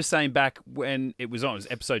 but I remember saying back when it was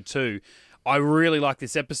episode 2, I really liked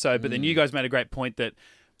this episode, but then you guys made a great point that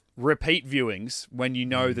repeat viewings, when you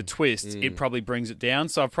know the twist, it probably brings it down.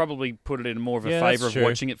 So I've probably put it in more of a Yeah, that's favour of true.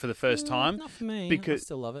 watching it for the first time. Not for me. I Because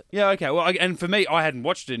still love it. yeah, okay. Well, and for me, I hadn't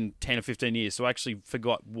watched it in 10 or 15 years, so I actually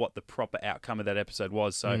forgot what the proper outcome of that episode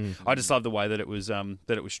was. So I just love the way that it was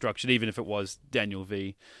structured, even if it was Daniel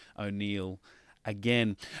V. O'Neill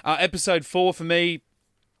again. Episode 4 for me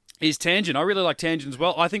is Tangent. I really like Tangent as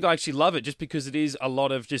well. I think I actually love it just because it is a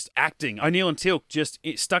lot of just acting. O'Neill and Teal'c just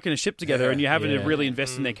stuck in a ship together, and you're having to really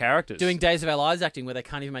invest in their characters. Doing Days of Our Lives acting where they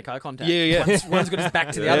can't even make eye contact. Yeah. One's got his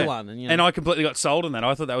back to the other one. And, I completely got sold on that.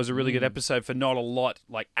 I thought that was a really good episode for not a lot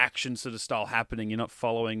like action sort of style happening. You're not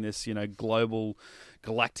following this, global,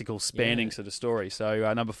 galactical spanning sort of story.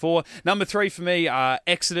 So number 4. Number 3 for me,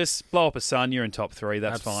 Exodus, Blow Up a Sun. You're in top 3.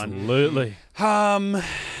 That's Absolutely. fine.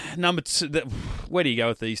 Number 2. Where do you go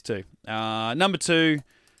with these two? Number 2,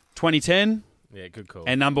 2010. Yeah, good call.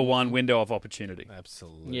 And number 1, Window of Opportunity.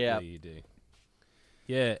 Absolutely, Yeah. you do.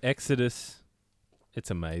 Yeah, Exodus.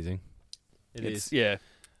 It's amazing. It is. Yeah.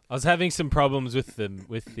 I was having some problems with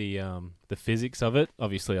the physics of it.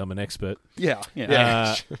 Obviously, I'm an expert. Yeah.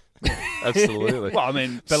 Absolutely. Well, I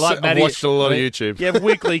mean, But like I've Maddie, watched a lot of YouTube. you have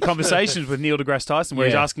weekly conversations with Neil deGrasse Tyson where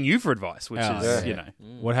he's Yeah. asking you for advice, which is, Yeah.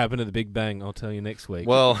 What happened to the Big Bang? I'll tell you next week.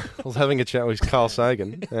 Well, I was having a chat with Carl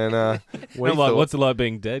Sagan, and we I'm like, thought, what's it like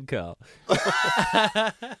being dead, Carl?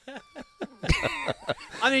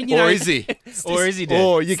 I mean, Or is he dead?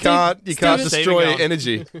 or you can't Steven destroy going.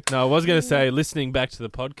 energy. No, I was going to say, listening back to the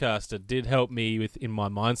podcast, it did help me in my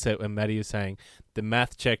mindset when Maddie was saying the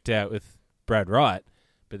math checked out with Brad Wright,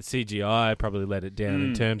 but the CGI probably let it down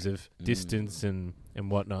in terms of distance and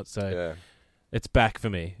whatnot. So Yeah. it's back for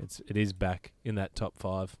me. It is back in that top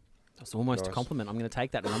 5. That's almost a Nice. compliment. I'm going to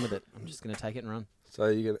take that and run with it. I'm just going to take it and run. So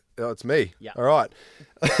you're gonna? Oh, it's me. Yeah. All right.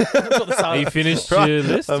 Are you finished Right. your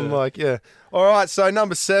list? I'm like, yeah. All right. So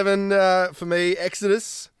number 7 for me,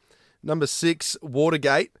 Exodus. Number 6,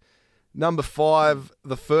 Watergate. Number 5,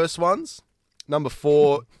 the first ones. Number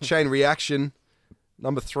 4, Chain Reaction.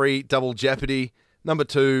 Number 3, Double Jeopardy. Number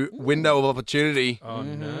 2, Window of Opportunity. Oh,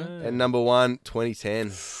 no. And number 1,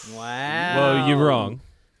 2010. Wow. Well, you're wrong.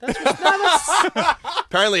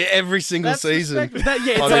 Apparently, every single season.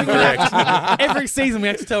 Yeah, I'm incorrect. every season we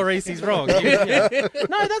have to tell Reese he's wrong. Yeah.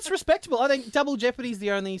 No, that's respectable. I think Double Jeopardy's the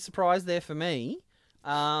only surprise there for me. Oh,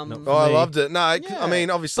 I loved it. No, I mean,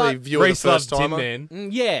 obviously, But viewer the Reese loved first Tin timer. Man.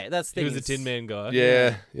 Yeah, that's the He thing. was a Tin Man guy.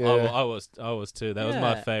 Yeah, I was too. That was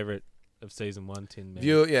my Yeah. favourite of season 1, Tin Man.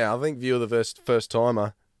 Viewer, yeah, I think viewer the first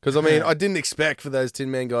timer. Because I mean, I didn't expect for those Tin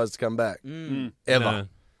Man guys to come back ever. No.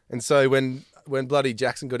 And so when bloody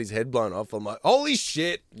Jackson got his head blown off, I'm like, holy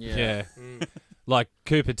shit! Yeah. Like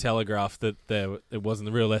Cooper telegraphed that it wasn't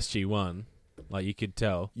the real SG-1. Like you could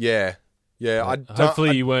tell. Yeah, yeah.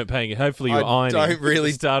 Hopefully you weren't paying it. Hopefully you were I ironing don't really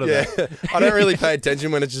at the start of yeah, that. I don't really pay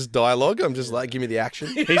attention when it's just dialogue. I'm just like, give me the action.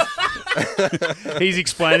 He's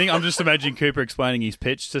explaining. I'm just imagining Cooper explaining his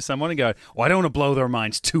pitch to someone and go, well, I don't want to blow their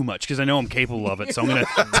minds too much because I know I'm capable of it. So I'm going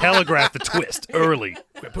to telegraph the twist early.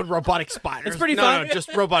 Put robotic spiders. It's pretty no, fun. No,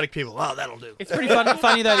 just robotic people. Oh, that'll do. It's pretty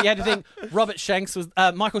funny though. That you had to think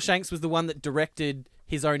Michael Shanks was the one that directed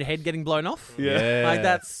his own head getting blown off. Yeah. Like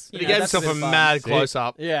that's He gave himself a mad close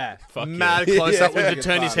up. Yeah. Mad close up with to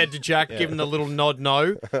turn his head to Jack, give him the little nod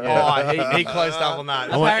no. Oh, he closed up on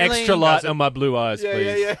that. I want Apparently- extra light on my blue eyes,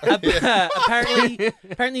 please.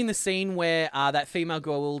 apparently in the scene where that female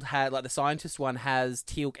Goa'uld had, like the scientist one, has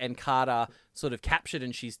Teal'c and Carter sort of captured,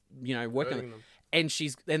 and she's working on them. And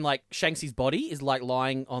she's then like Shanks' body is like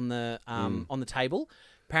lying on the table.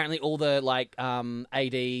 Apparently, all the like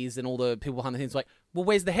ADs and all the people behind the scenes are like, well,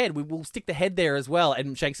 where's the head? We'll stick the head there as well.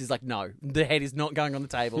 And Shanks is like, no, the head is not going on the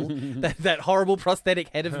table. that horrible prosthetic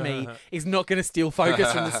head of me is not going to steal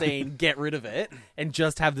focus from the scene. Get rid of it and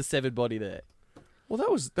just have the severed body there. Well, that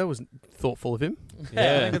was thoughtful of him.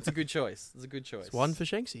 Yeah, I think that's a good choice. It's a good choice. It's one for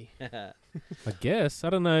Shanksy. I guess. I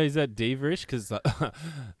don't know. Is that diva-ish? Because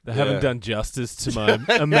they haven't done justice to my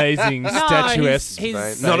amazing statuesque.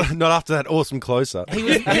 he's Not after that awesome close-up.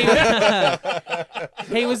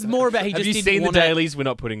 he was more about he Have just you didn't seen the want it. dailies? We're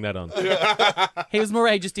not putting that on. He was more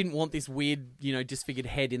about he just didn't want this weird, disfigured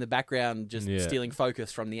head in the background just Yeah. stealing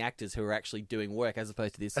focus from the actors who are actually doing work as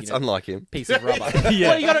opposed to this, That's unlike him. piece of rubber. Yeah.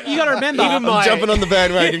 Well, you got to remember. Even my- I'm jumping on the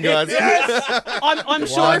bandwagon, guys. I'm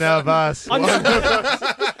sure. One If, of us.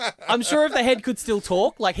 I'm sure if the head could still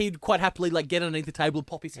talk, like he'd quite happily like get underneath the table and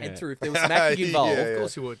pop his head through if there was some acting involved. Yeah, Of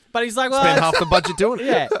course you would. But he's like, well, Spend it's- half the budget doing it.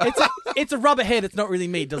 yeah, it's a rubber head. It's not really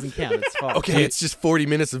me. It doesn't count. It's fine. Okay, it's just 40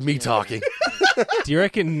 minutes of me talking. Do you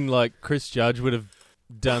reckon like Chris Judge would have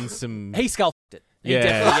done some? He sculpted it. He Yeah.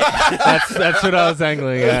 definitely. That's what I was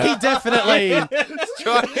angling at. He definitely. I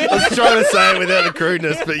was trying to say it without the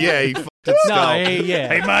crudeness, but yeah, he fucking No, skull.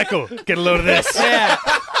 yeah. Michael, get a load of this. Yeah.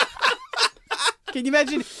 Can you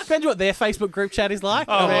imagine what their Facebook group chat is like?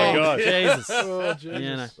 Oh, my God. Jesus. Oh, You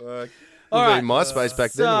know. Fuck. All Would've right. been MySpace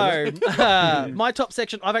back then. wouldn't it? So, my top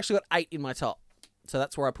section, I've actually got 8 in my top. So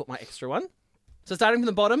that's where I put my extra one. So starting from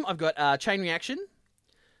the bottom, I've got Chain Reaction,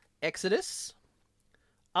 Exodus,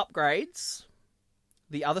 Upgrades,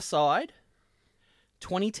 The Other Side,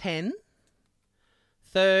 2010.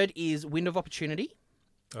 Third is Wind of Opportunity.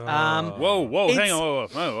 Whoa, hang It's- on.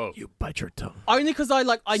 Whoa. You bite your tongue. Only because I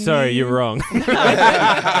Sorry, knew... you're wrong.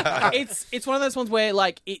 It's one of those ones where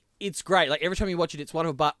like it's great. Like every time you watch it, it's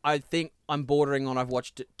wonderful. But I think I'm bordering on I've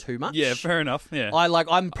watched it too much. Yeah, fair enough. Yeah.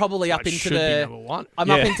 I'm probably up into should be the. number one. I'm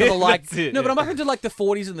Yeah. up into the like That's it, no, but yeah. I'm up into like the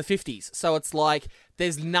 40s and the 50s. So it's like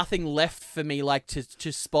there's nothing left for me like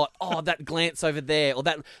to spot. Oh, that glance over there, or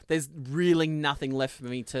that. There's really nothing left for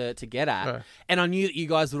me to get at. Right. And I knew that you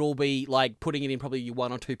guys would all be like putting it in probably your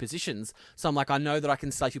 1 or 2 positions. So I'm like, I know that I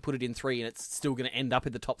can safely put it in 3, and it's still going to end up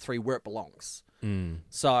in the top 3 where it belongs.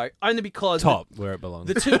 So only because Top where it belongs.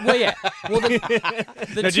 the 2, well, yeah, well the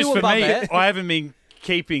No, 2 just for above me, it. I haven't been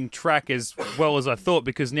keeping track as well as I thought,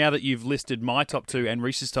 because now that you've listed my top 2 and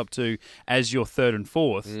Reese's top 2 as your 3rd and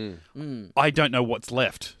 4th, I don't know what's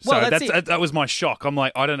left. So Well, that's it. that was my shock. I'm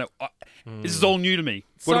like, I don't know. This is all new to me.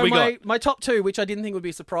 What So do we got? my top 2, which I didn't think would be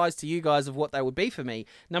a surprise to you guys of what they would be for me.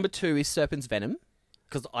 Number 2 is Serpent's Venom,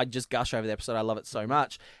 because I just gush over the episode. I love it so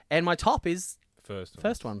much. And my top is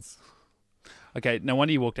First Ones. Okay, no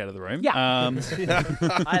wonder you walked out of the room. Yeah.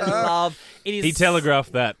 I love it. Is He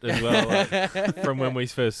telegraphed that as well from when we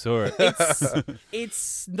first saw it.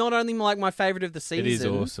 It's not only like my favorite of the season. is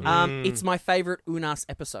awesome. It's my favorite Unas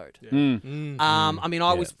episode. I mean,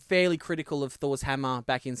 I was fairly critical of Thor's hammer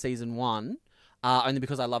back in season 1, only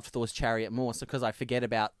because I loved Thor's chariot more. So because I forget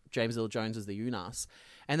about James Earl Jones as the Unas.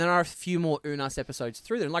 And then there are a few more Unas episodes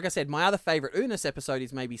through there. And like I said, my other favorite Unas episode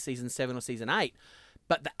is maybe season 7 or season 8.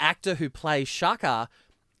 But the actor who plays Shaka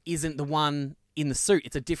isn't the one in the suit.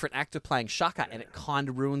 It's a different actor playing Shaka, and it kind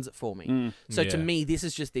of ruins it for me. So to Yeah. me, this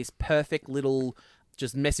is just this perfect little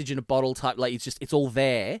just message in a bottle type. Like it's all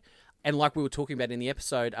there. And like we were talking about in the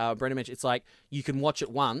episode, Brendan mentioned, it's like you can watch it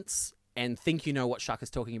once and think you know what Shaka's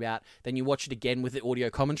talking about. Then you watch it again with the audio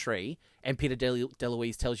commentary, and Peter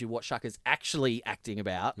DeLuise tells you what Shaka's actually acting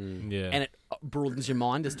about. Yeah. And it broadens your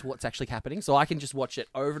mind as to what's actually happening. So I can just watch it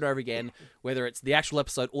over and over again, whether it's the actual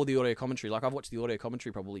episode or the audio commentary. Like I've watched the audio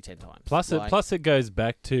commentary probably 10 times. Plus, it goes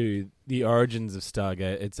back to the origins of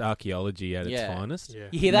Stargate. It's archaeology at its Yeah. finest. Yeah.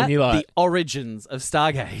 You hear that? And you're like- The origins of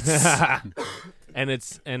Stargate. and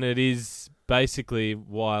it is basically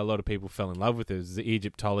why a lot of people fell in love with it. Is the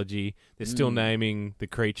Egyptology. They're still naming the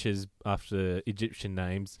creatures after Egyptian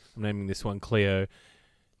names. I'm naming this one Cleo.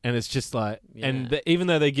 And it's just like, even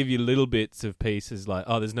though they give you little bits of pieces, like,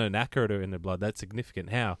 oh, there's no Nakarada in the blood, that's significant.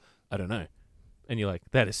 How? I don't know. And you're like,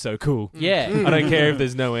 that is so cool. Yeah. I don't care if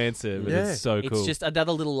there's no answer, but it's so cool. It's just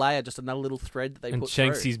another little layer, just another little thread that they and put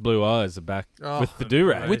Shanksy's through. blue eyes are back Oh, with the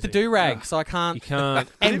do-rag. With the do-rag, so I You can't... can't...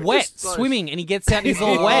 And wet, swimming, and he gets out and he's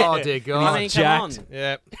all wet. Oh, dear God. I mean, come on. Jacked.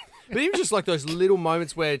 Yeah. But even just like those little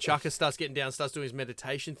moments where Chaka starts getting down, starts doing his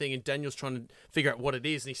meditation thing, and Daniel's trying to figure out what it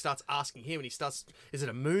is, and he starts asking him, and he starts, is it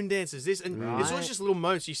a moon dance? Is this? And it's always just little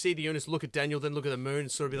moments. You see the Eunice look at Daniel, then look at the moon,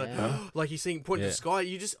 and sort of be like, like he's seeing pointing to the sky.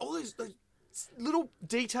 You just all those little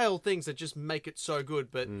detailed things that just make it so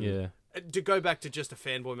good. But to go back to just a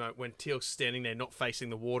fanboy moment when Teal'c's standing there not facing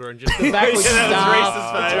the water and just the backwards stuff.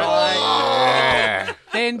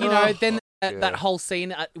 Then then that whole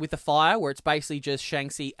scene with the fire where it's basically just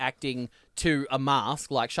Shanxi acting to a mask,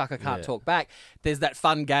 like Shaka can't talk back. There's that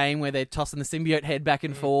fun game where they're tossing the symbiote head back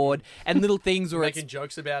and forward, and little things where making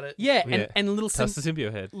jokes about it. And little Toss the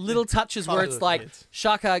symbiote head. little touches where it's like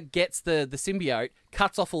Shaka gets the symbiote,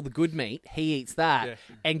 cuts off all the good meat, he eats that,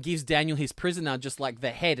 and gives Daniel his prisoner just like the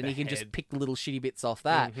head, and he can just pick the little shitty bits off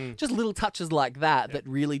that. Just little touches like that that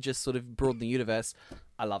really just sort of broaden the universe.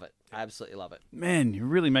 I love it. I absolutely love it. Man, you're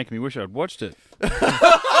really making me wish I'd watched it.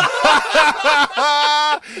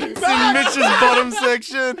 It's in Mitch's bottom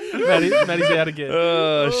section. Matty's out again.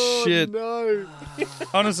 Oh, shit. No.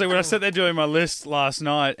 Honestly, when I sat there doing my list last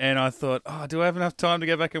night and I thought, do I have enough time to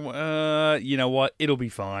go back and... you know what? It'll be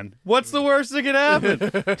fine. What's the worst that could happen?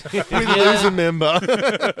 We lose a member.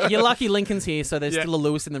 You're lucky Lincoln's here, so there's still a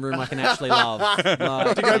Lewis in the room I can actually love.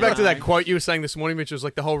 Like, To go back to that quote you were saying this morning, Mitch, was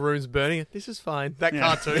like the whole room's burning. This is fine. That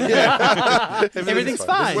cartoon. Everything's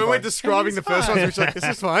fine. When we're describing the first one, we're like, this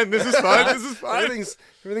is fine. This is fine. This is fine.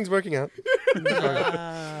 Everything's working out.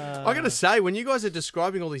 I gotta say, when you guys are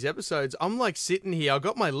describing all these episodes, I'm like sitting here. I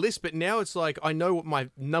got my list, but now it's like I know what my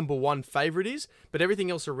number one favorite is, but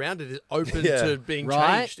everything else around it is open to being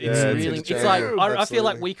right? changed. It's Yeah, really. it's It's like changed. I feel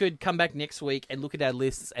like Absolutely. we could come back next week and look at our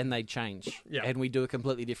lists and they change, and we do a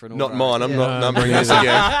completely different order. Not mine. I'm not numbering this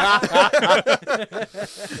again.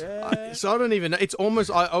 So I don't even know. It's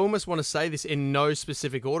almost. I almost want to say this in no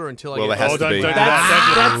specific order until I Well, get. it has to be.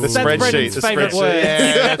 That's The spreadsheet, Brendan's the favourite spreadsheet.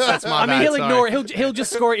 word. Yeah, that's my I mean, bad, he'll sorry. ignore it. He'll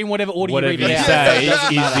just score it in whatever order Whatever you read you it out. say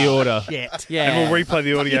is the order. Yeah. And we'll replay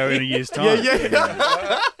the audio in a year's time.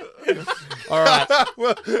 All right.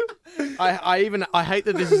 I hate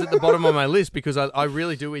that this is at the bottom of my list because I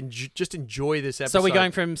really do just enjoy this episode. So we're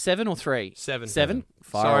going from 7 or 3? 7. 7?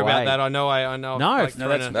 Far Sorry away. about that. I know. No, like, no,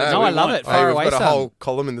 that's No, I love it. Far we've away, got a son. whole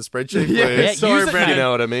column in the spreadsheet. Yeah, Sorry, use it, Brad. You mate.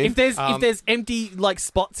 know what I mean? If there's empty like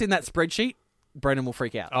spots in that spreadsheet, Brendan will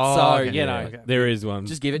freak out. Oh, so okay. you know, Okay. There is one.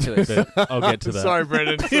 just give it to us. But I'll get to that. Sorry,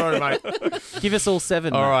 Brendan. Sorry, mate. Give us all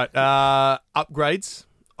 7. All mate. right. Upgrades.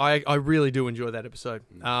 I really do enjoy that episode.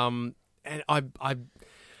 And I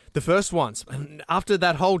the first ones, and after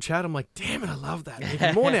that whole chat, I'm like, damn it, I love that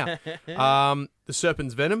even more now. The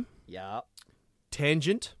Serpent's Venom, Yeah.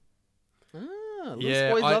 Tangent. Little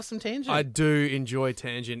Yeah, boys I- love some tangent. I do enjoy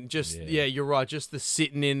Tangent. Just yeah, you're right. Just the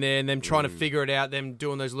sitting in there and them trying to figure it out. Them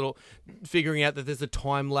doing those little, figuring out that there's a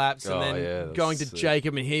time lapse, and Oh, then yeah, that's going to sick.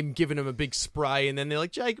 Jacob and him giving him a big spray, and then they're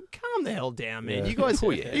like, Jacob, calm the hell down, man. You guys,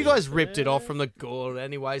 you guys ripped it off from the gore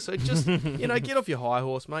anyway. So just get off your high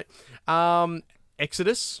horse, mate.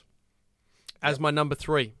 Exodus as my number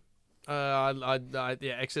 3.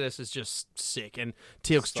 Exodus is just sick, and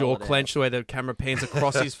Teal'c's jaw Solid clenched the way the camera pans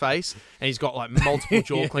across his face, and he's got like multiple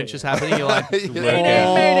jaw clenches happening. You're like, Made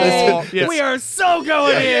it. yes. We are so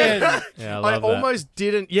going in. Yeah, I I love that. almost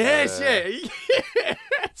didn't. Yes, yeah,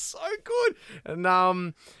 so good. And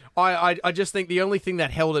I just think the only thing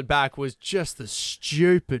that held it back was just the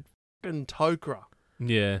stupid fucking Tok'ra.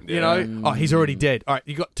 Yeah. You know, oh, he's already dead. All right,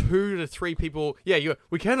 you got 2 to 3 people. Yeah,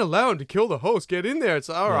 we can't allow him to kill the host. Get in there. It's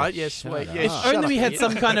all right. Yeah, sweet. Yeah, If only we had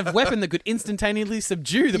some kind of weapon that could instantaneously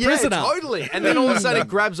subdue the prisoner. Totally. And then all of a sudden it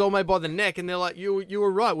grabs Olmay by the neck, and they're like, "You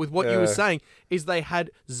were right with what you were saying." Is they had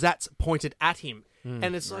Zats pointed at him,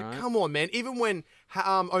 and it's like, come on, man. Even when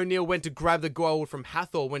O'Neill went to grab the gold from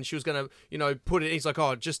Hathor when she was gonna, put it, he's like,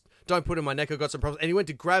 "Oh, just don't put it in my neck. I've got some problems." And he went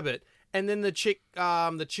to grab it, and then the chick,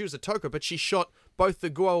 she was a Tok'ra, but she shot both the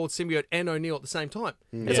Goa'uld symbiote and O'Neill at the same time.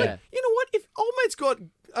 It's like, you know what? If Olmay's got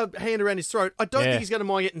a hand around his throat, I don't think he's going to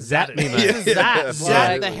mind getting Zat zatted. me, mate.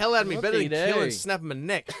 Zat the hell out of me. What Better do than you kill do? and snap him a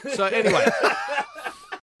neck. So anyway.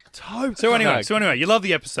 So anyway, you love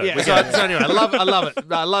the episode. Yeah, We so get it. anyway, I love it.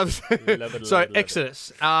 I love it. So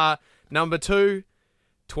Exodus. Number 2,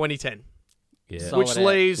 2010. Yeah. So- Which Solid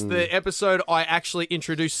leaves the episode I actually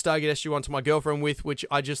introduced Stargate SG-1 to my girlfriend with, which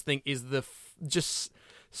I just think is just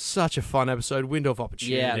such a fun episode. Window of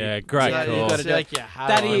opportunity. Yeah. Yeah, great So call. you gotta do it. you have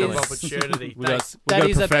That a window of is- opportunity. We got That a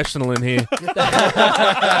is a- professional in here.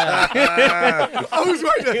 I was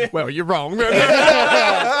waiting. Well, you're wrong. No,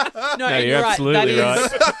 No, and you're right. absolutely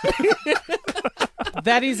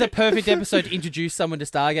That is a perfect episode to introduce someone to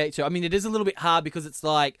Stargate to. I mean, it is a little bit hard because it's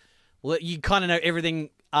like, well, you kind of know everything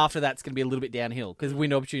after that's going to be a little bit downhill because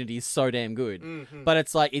Window Opportunity is so damn good. Mm-hmm. But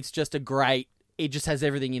it's like, it's just a great, it just has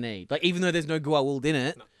everything you need. Like, even though there's no Goa'uld in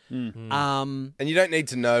it, And you don't need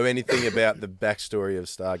to know anything about the backstory of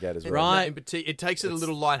Stargate as well. Right. It takes it a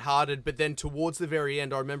little lighthearted, but then towards the very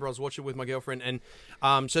end, I remember I was watching it with my girlfriend,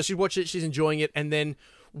 and so she watched it, she's enjoying it, and then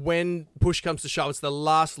when push comes to shove, it's the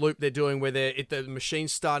last loop they're doing where the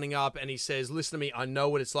machine's starting up, and he says, "Listen to me, I know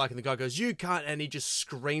what it's like," and the guy goes, "You can't," and he just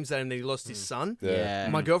screams at him that he lost his son. Yeah.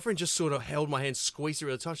 My girlfriend just sort of held my hand, squeezed it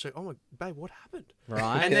really tight. She's like, "Oh my babe, what happened?"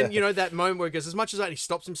 Right. And then that moment where he goes, as much as that, he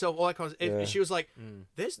stops himself, all that kind of. Yeah. She was like,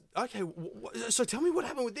 "There's okay, so tell me what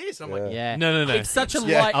happened with this." And I'm like, yeah. No. It's such a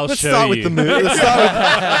light. I'll Let's show start you. with the movie. Let's start with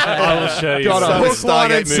I will show you. God, Son. hook, hook,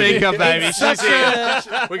 line, and Stargate movie. sinker, baby. It's such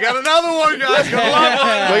a- We got another one,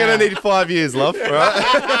 guys. We're going to need 5 years, love. All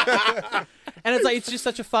right? And it's like, it's just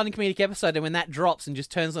such a fun comedic episode, and when that drops and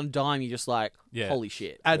just turns on a dime, you're just like, Yeah. holy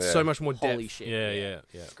shit. Adds Yeah. so much more depth. Holy shit. Yeah.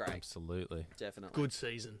 great. Absolutely. Definitely. Good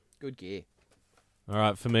season. Good gear. All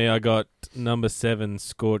right, for me, I got number 7,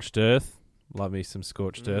 Scorched Earth. Love me some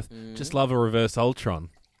Scorched Earth. Just love a reverse Ultron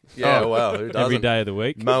Yeah, well, who doesn't? every day of the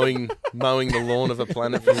week. Mowing the lawn of a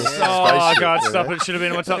planet from the spaceship. Oh, God, you stop know? it. Should have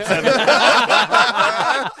been in my top 7.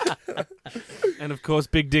 And of course,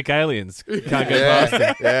 big dick aliens. Can't go Yeah, past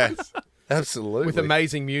it. yes, absolutely. With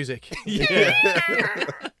amazing music.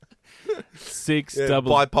 6, Yeah,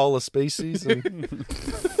 double bipolar species. And...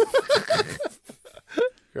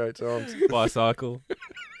 Great times. bicycle.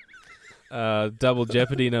 Double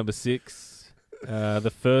Jeopardy, number 6.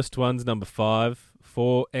 The first one's number 5.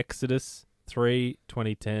 4, Exodus. 3,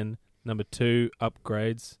 2010. Number 2,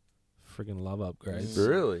 Upgrades. Friggin' love Upgrades.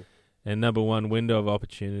 Really? And number 1, Window of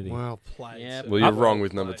Opportunity. Well played. Yep. Well, you're wrong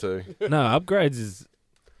with number 2. No, Upgrades is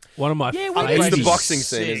one of my Yeah, well, favorites. It's the boxing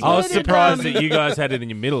scene. Isn't I was Where did, surprised that you guys had it in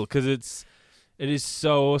your middle because it is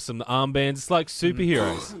so awesome. The armbands, it's like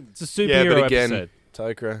superheroes. It's a Yeah, superhero but again, episode.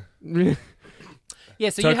 Tokra. Yeah,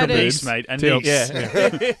 so you Tokra had a... Nice, mate. And Till- nice.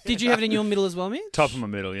 yeah. Did you have it in your middle as well, Mitch? Top of my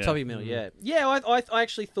middle, yeah. Top of your middle, yeah. Yeah, I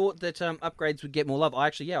actually thought that Upgrades would get more love. I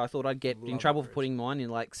thought I'd get in trouble for putting mine in,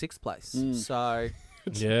 like, 6th place. So...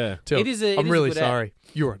 Yeah. It is a- it I'm is a really good sorry.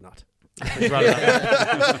 You're a nut. He's right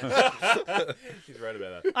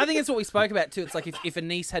about that. I think it's what we spoke about too. It's like if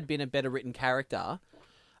Anise had been a better written character,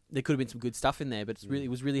 there could have been some good stuff in there. But it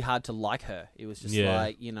was really hard to like her. It was just Yeah.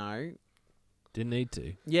 like Didn't need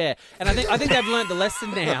to. yeah. And I think they've learned the lesson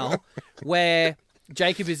now, where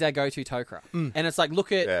Jacob is our go-to Tok'ra, and it's like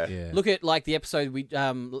look at Yeah. like the episode we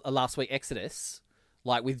last week, Exodus.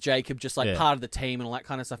 Like with Jacob, just like Yeah. part of the team and all that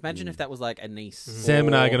kind of stuff. Imagine if that was like Anise. Sam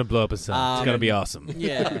and I are going to blow up a sun. It's going to be awesome.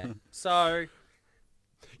 Yeah. So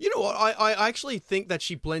You know what? I actually think that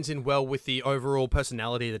she blends in well with the overall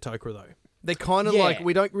personality of the Tok'ra, though. They're kind of Yeah. like,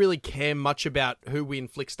 we don't really care much about who we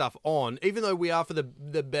inflict stuff on, even though we are for the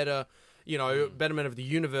better, betterment of the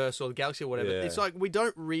universe or the galaxy or whatever. Yeah. It's like, we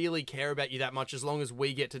don't really care about you that much as long as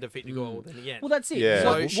we get to defeat the Goa'uld in the end. well, that's it. Yeah.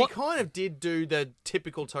 so What- she kind of did do the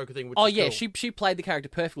typical Tok'ra thing, which Oh is yeah, cool. she played the character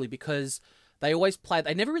perfectly because they always play.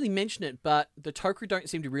 They never really mention it, but the Tok'ra don't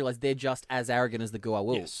seem to realize they're just as arrogant as the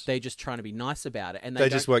Goa'uld. Yes. They're just trying to be nice about it, and They they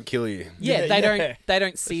just don't, won't kill you. yeah, Yeah, they yeah.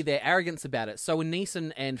 don't see their arrogance about it. So when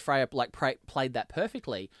Neeson and Freya played that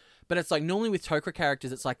perfectly, but it's like normally with Tok'ra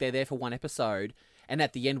characters, it's like they're there for one episode, and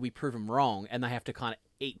at the end we prove them wrong, and they have to kind of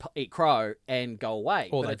eat crow and go away.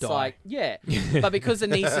 Or but they it's die. like yeah, but because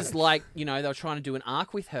Anise is like they were trying to do an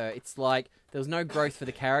arc with her, it's like there was no growth for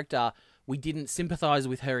the character. We didn't sympathize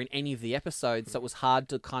with her in any of the episodes, so it was hard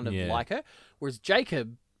to kind of Yeah. like her. Whereas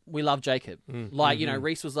Jacob, we love Jacob.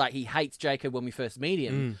 Reese was like he hates Jacob when we first meet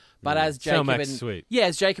him, but as Jacob Selmac's and sweet. yeah,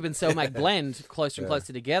 as Jacob and Selmac blend closer and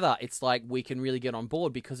closer together, it's like we can really get on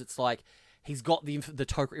board because it's like he's got the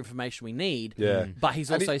Tok'ra information we need, Yeah. but he's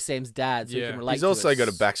And also Sam's dad, so he Yeah. can relate. He's to also us. got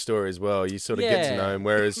a backstory as well. You sort of get to Yeah. know him,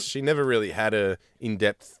 whereas she never really had a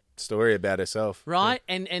in-depth story about herself. Right,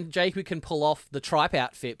 and Jacob can pull off the tripe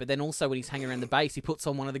outfit, but then also when he's hanging around the base, he puts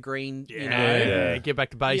on one of the green, Yeah, get back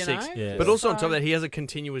to basics. know? Yeah. But also on top of that, he has a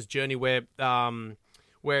continuous journey where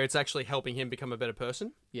it's actually helping him become a better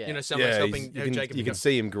person. Yeah. Selmac's Yeah, helping you can, Jacob you become... can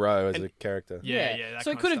see him grow as a character. Yeah, that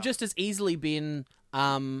So kind it of could have stuff. just as easily been,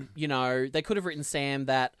 they could have written Sam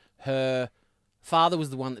that her father was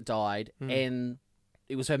the one that died, and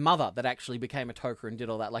it was her mother that actually became a Tok'ra and did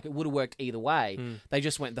all that. Like, it would have worked either way. They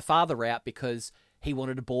just went the father route because he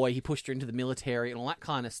wanted a boy, he pushed her into the military and all that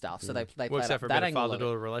kind of stuff. So they Works played out up for a that better angle of it.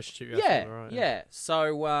 father-daughter relationship. you're Yeah, absolutely right, yeah.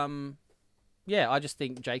 So, I just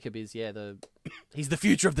think Jacob is, he's the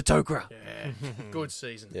future of the Tok'ra. Yeah. Good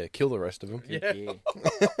season. Yeah, kill the rest of them. Yeah.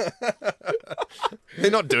 They're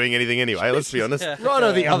not doing anything anyway, let's be honest. Right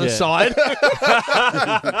on the other side.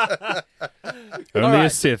 Only right. a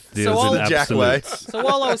Sith deals So in I'll- Jack way. absolutes. So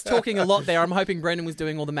while I was talking a lot there, I'm hoping Brendan was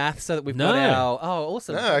doing all the math so that we've got No. our... Oh,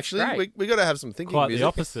 awesome. No, That's actually, great. we got to have some thinking Quite music. the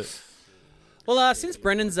opposite. Well, since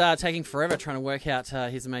Brendan's taking forever trying to work out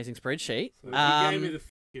his amazing spreadsheet... the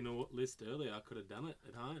list earlier, I could have done it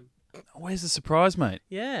at home. Where's the surprise, mate?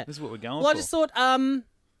 yeah. This is what we're going Well, I for. just thought,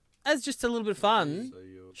 as just a little bit of fun,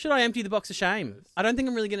 should I empty the box of shame? I don't think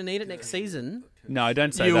I'm really going to need it next season. No,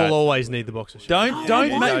 don't say You that. will always need the box of shit.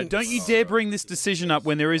 Don't you dare bring this decision up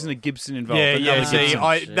when there isn't a Gibson involved. Yeah, another yeah.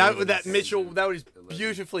 See, Gibson. that Mitchell, that was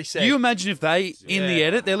beautifully said. You imagine if they, in the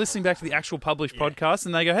edit, they're listening back to the actual published podcast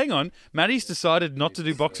and they go, hang on, Maddie's decided not to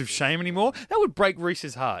do Box of Shame anymore? That would break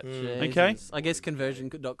Reese's heart. Okay? Jesus. I guess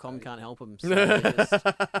conversion.com can't help them. So they're just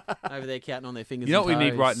over there counting on their fingers. You know what and we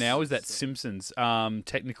need toes. right now is that Simpsons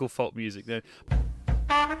technical fault music. There.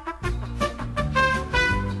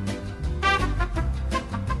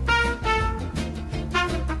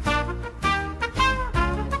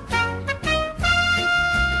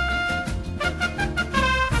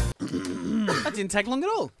 That didn't take long at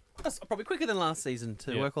all. That's probably quicker than last season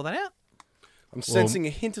to work all that out. I'm sensing a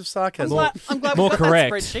hint of I'm sarcasm. glad more we got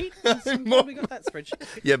correct. that spreadsheet. I'm glad we got that spreadsheet.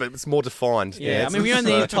 Yeah, but it's more defined. Yeah, I mean, we answers,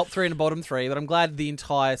 only so- need a top three and a bottom three, but I'm glad the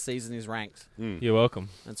entire season is ranked. You're welcome.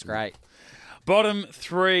 That's great. Bottom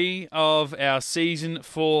three of our season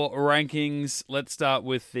 4 rankings. Let's start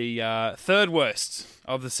with the third worst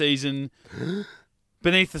of the season.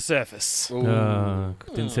 Beneath the Surface.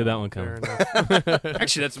 Didn't see that one coming.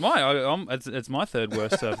 Actually, that's it's my third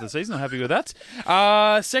worst of the season. I'm happy with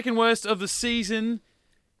that. Second worst of the season,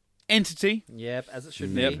 Entity. Yep, as it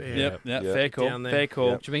should be. Yep. Yep. Fair call. Down there. Fair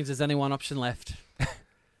call. Which means there's only one option left.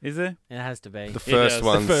 Is there? It has to be. The first does.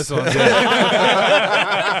 one. The first one.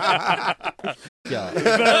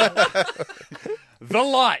 The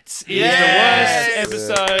Light is Yes! the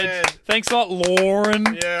worst episode. Thanks a lot, Lauren.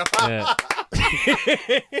 Yeah. Yeah.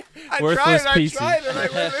 I Worthless tried, pieces. I tried, and I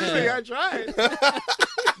went listening, I tried.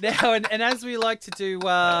 Now, and as we like to do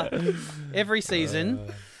every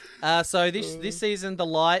season, so this season, The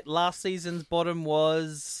Light. Last season's bottom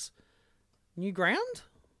was New Ground.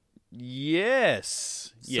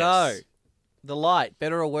 Yes. So, The Light,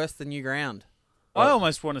 better or worse than New Ground? I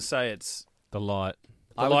almost want to say it's The light.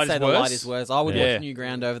 I Light would say is The worse? Light is worse. I would Yeah. watch New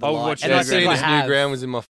Ground over The I would Light. watch And New I think Ground. I This new have. ground was in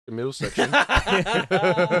my middle section.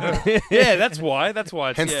 yeah. That's why. That's why.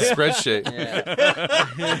 It's, Hence yeah. the spreadsheet.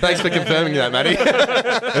 Yeah. Thanks for confirming that, Matty.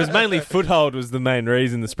 It was mainly Foothold was the main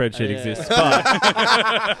reason the spreadsheet exists. But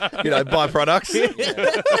Byproducts.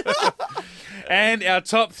 And our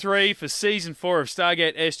top 3 for season 4 of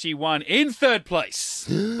Stargate SG-1 in third place.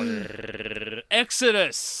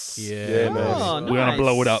 Exodus. yeah, man. Oh, We're gonna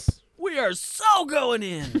blow it up. We are so going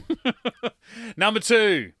in. Number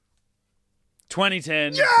 2,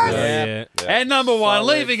 2010. yeah. And number 1,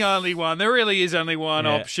 Solid. leaving only one. There really is only one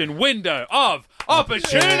Yeah. option. Window of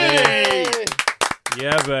Opportunity.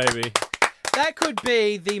 Yeah, baby. That could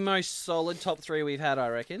be the most solid top 3 we've had, I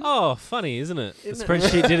reckon. Oh, funny, isn't it? The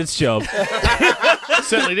spreadsheet did its job.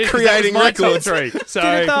 Certainly did. 'cause Creating that was my records. top 3. So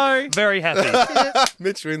Did it though? very happy.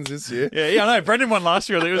 Mitch wins this year. Yeah, I know. Brendan won last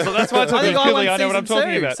year. That's why I told I you think I clearly won I know what I'm season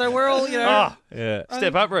talking 2, about. so we're all, you know. Ah, Yeah.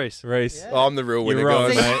 step up, Reese. Reese. Oh, I'm the real winner, You're wrong,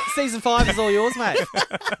 guys. mate. Season 5 is all yours, mate.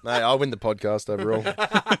 Mate, I win the podcast overall.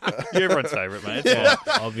 You're everyone's favourite, mate. It's fine.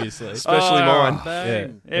 Yeah, obviously. Especially mine. Yeah.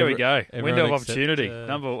 There we go. everyone Window of except, opportunity.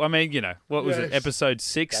 I mean, what was it? Episode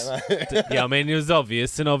 6. Yeah, I mean, it was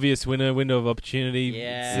obvious. An obvious winner, window of opportunity.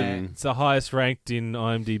 Yeah. It's the highest ranked in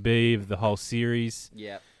IMDb of the whole series.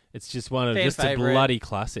 Yeah. It's just one of Fan just favourite. a bloody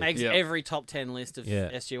classic. Makes Yeah. every top 10 list of Yeah.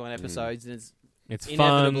 SG1 episodes, and it's It's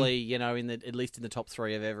inevitably, at least in the top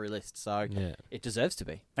 3 of every list. So fun. Yeah. it deserves to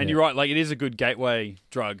be. And Yeah. you're right, like it is a good gateway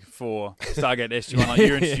drug for Stargate SG-1. Like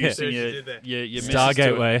you're introducing Yeah. your missus to Star it.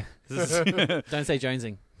 Gateway. Don't say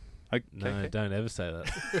Jonesing. No, don't ever say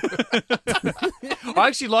that. I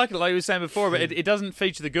actually like it, like you were saying before, but it doesn't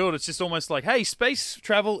feature the girl. It's just almost like, hey, space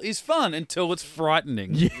travel is fun until it's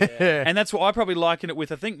frightening. Yeah. And that's what I probably liken it with.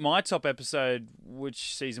 I think my top episode,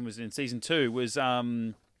 which season was in season 2, was A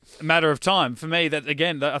Matter of Time. For me, that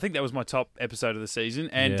again, I think that was my top episode of the season,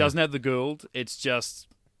 and Yeah. doesn't have the Gould. It's just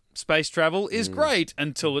space travel is great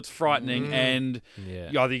until it's frightening, and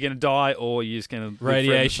Yeah. you're either going to die or you're just going to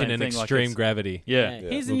Radiation and extreme gravity. Yeah.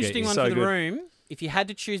 Here's an We'll get interesting you. one So for the good. room. If you had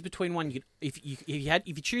to choose between one, if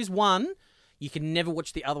you choose one, you can never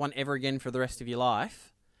watch the other one ever again for the rest of your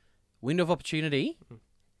life. Window of Opportunity,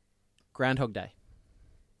 Groundhog Day.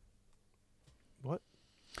 What?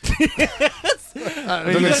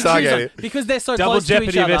 Because they're so Double close to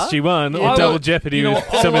each Jeopardy of other. SG1 Yeah. or Double Jeopardy You know with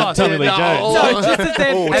what, I'll Tommy Lee Jones. No, just that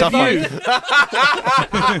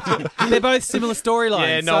tough they're both similar storylines.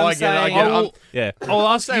 Yeah, so no, I'm I get it, I saying- get it. I'll, Yeah. I'll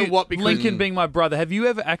ask saying you, what because- Lincoln being my brother, have you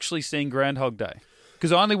ever actually seen Groundhog Day?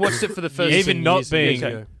 Because I only watched it for the first Even not years being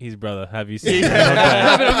ago. his brother, have you seen No,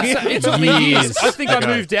 but I'm saying, it took me years. Years I think I ago.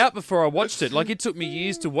 moved out before I watched it. Like, it took me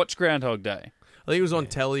years to watch Groundhog Day. I think it was on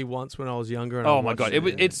telly once when I was younger. And I Oh, my watched God. it.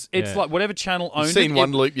 It's Yeah. like whatever channel owned You've seen it.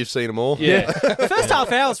 one loop, you've seen them all. Yeah. The first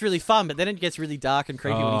half hour is really fun, but then it gets really dark and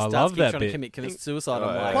creepy when Oh, he I starts love that trying to bit. commit suicide.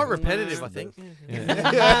 I'm yeah. like, quite repetitive, I think.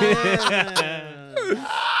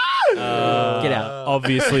 Get out.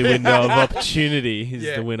 Obviously, window of opportunity is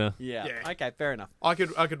Yeah. the winner. Yeah. Yeah. Okay, fair enough. I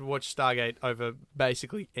could watch Stargate over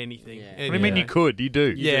basically anything. Yeah. Any What do you mean day. you could? You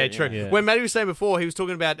do. Yeah, do, true. yeah. When Matty was saying before, he was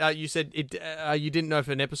talking about you said it. You didn't know if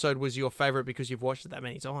an episode was your favorite because you've watched it that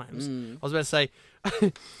many times. I was about to say,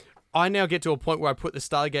 I now get to a point where I put the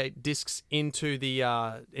Stargate discs into the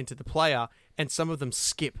player, and some of them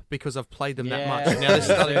skip because I've played them that much. Yeah. And now they're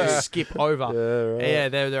starting to skip over. Yeah, right.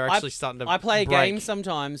 Yeah, they're actually starting to. I play a break. game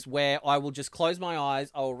sometimes where I will just close my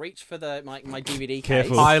eyes. I will reach for my DVD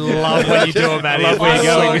Careful. case. I love when you do it, Matty. I love where It's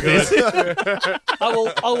you're so going with good.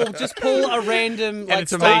 I will just pull a random like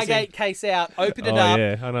it's amazing. Stargate case out, open it Oh, up,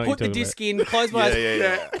 yeah. I know what put the you're talking disc in, close my eyes,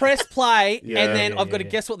 yeah. press play, Yeah. and then Yeah, I've got to yeah.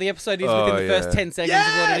 guess what the episode is Oh, within the first yeah. 10 seconds of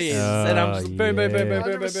what it is. And I'm just boom, boom, boom, boom, boom,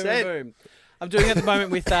 boom, boom, 100%. boom. I'm doing it at the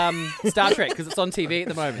moment with Star Trek because it's on TV at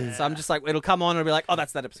the moment. So I'm just like, it'll come on and I'll be like, oh,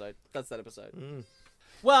 that's that episode. That's that episode.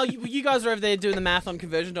 Well, you guys are over there doing the math on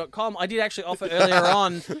conversion.com. I did actually offer earlier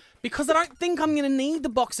on, because I don't think I'm going to need the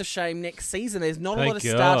box of shame next season. There's not a lot of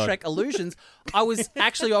Thank Star God. Trek allusions. I was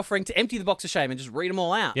actually offering to empty the box of shame and just read them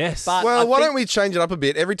all out. Yes. But Well, why think- don't we change it up a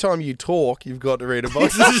bit? Every time you talk, you've got to read a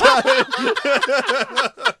box.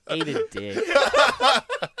 Eat a dick.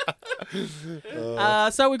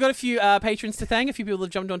 So we've got a few patrons to thank. A few people have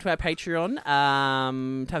jumped onto our Patreon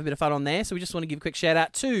to have a bit of fun on there. So we just want to give a quick shout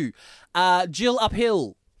out to Jill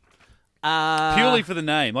Uphill. Purely for the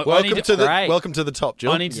name. Like, welcome to the Great. welcome to the top,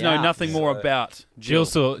 Jill. I need to know Yeah. nothing more about Jill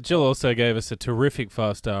Jill. also gave us a terrific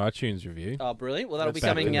 5-star iTunes review. Oh, brilliant. Well, that'll be Back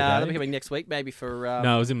coming. in the That'll day. be coming next week, maybe for.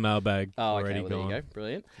 No, it was in mailbag. Oh, okay. already Well, gone. there you go.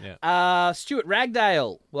 Brilliant. Yeah. Stuart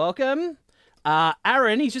Ragdale, welcome.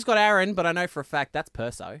 Aaron, he's just got Aaron, but I know for a fact that's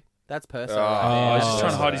Perso. That's Perso. Oh, right He's there. just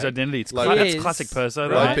trying to hide his right. identity. It's Like- that's It classic is. Perso,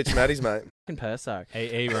 Low right? pitch Matties, mate. Fucking Perso.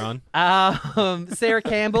 Hey, Ron. Sarah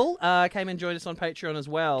Campbell came and joined us on Patreon as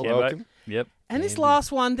well. Yeah, Welcome. mate. Yep. And this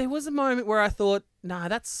last one, there was a moment where I thought, nah,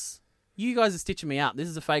 that's... You guys are stitching me up. This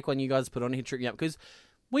is a fake one you guys put on here to trip me up. Because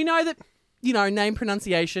we know that, name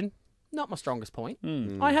pronunciation, not my strongest point.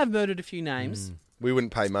 I have murdered a few names. We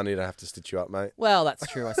wouldn't pay money to have to stitch you up, mate. Well, that's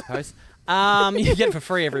true, I suppose. You get it for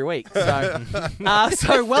free every week.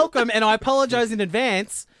 So welcome, and I apologise in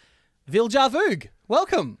advance, Viljavug.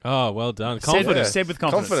 Welcome. Oh, well done. Said, Confident. said with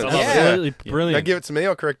confidence. Confidence. I love Yeah. it. Absolutely Now brilliant. give it to me,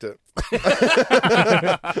 I'll correct it.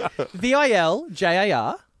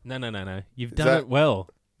 Viljar No. You've done that- it well.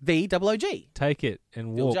 VOOG. Take it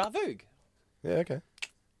and walk. Viljavug. Yeah, okay.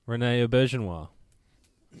 Renee Aubergenois.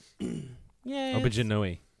 Yeah.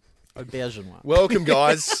 Aubergenois. Aubergenois. Welcome,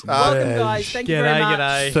 guys. Welcome, guys. Thank you very much.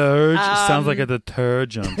 G'day. Surge Um, sounds like a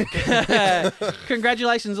detergent.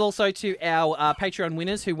 Congratulations also to our Patreon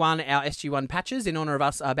winners who won our SG1 patches in honour of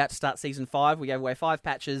us about to start Season 5. We gave away 5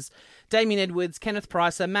 patches. Damien Edwards, Kenneth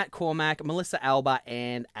Pricer, Matt Cormack, Melissa Alba,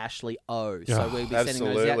 and Ashley O. So we'll be sending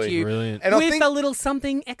those out to absolutely. you. Brilliant. And I with think a little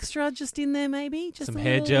something extra just in there, maybe? Just Some a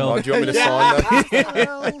hair little- gel. Oh, do you want me to sign that?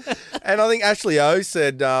 Well, And I think Ashley O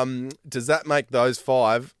said, does that make those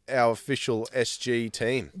 5 our official SG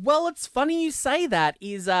team? well, it's funny you say that.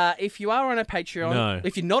 Is if you are on a Patreon, No.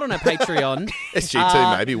 if you're not on a Patreon,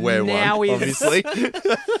 SG2 maybe, we're now one, is- obviously.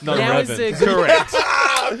 Not now is relevant. a Correct.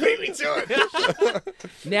 Beat me to it.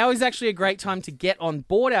 now is actually a great time to get on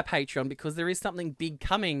board our Patreon because there is something big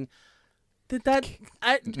coming.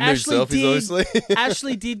 Ashley selfies, did. obviously.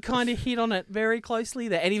 Ashley did kind of hit on it very closely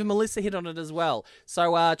there, and even Melissa hit on it as well.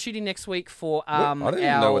 So tune in next week for I don't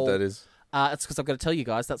even know what that is. It's because I've got to tell you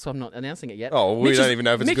guys. That's why I'm not announcing it yet. Oh, we Mitch don't is- even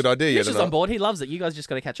know if it's a Mitch- good idea yet Mitch or is not. on board. He loves it. You guys just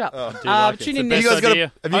got to catch up. I do like it. Tune It's in the next Have you guys got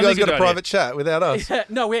idea. have you Only guys got good a idea. private chat without us?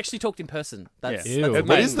 No, we actually talked in person. That's, Yeah. that's Ew. the What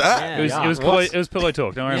main- is that? Yeah, It was, yeah. it was pillow. It was pillow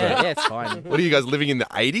talk. Don't worry about it. yeah, it's fine. What are you guys living in the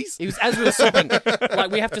 80s? It was as we were swapping.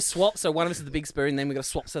 Like we have to swap, so one of us is the big spoon, then we got to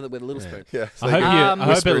swap so that we're the little spoon. Yeah. so I hope, Um, I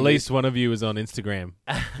hope Whispering at least one of you was on Instagram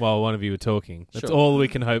while one of you were talking. That's Sure. all we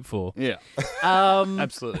can hope for. Yeah, Um,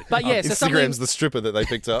 absolutely. but yeah, so Instagram's the stripper that they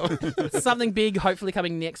picked up. something big hopefully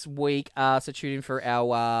coming next week. So tune in for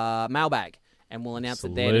our mailbag. and we'll announce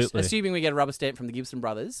it then. Absolutely. Assuming we get a rubber stamp from the Gibson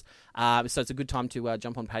brothers. So it's a good time to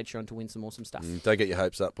jump on Patreon to win some awesome stuff. Don't get your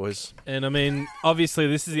hopes up, boys. And I mean, obviously,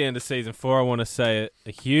 this is the end of season 4. I want to say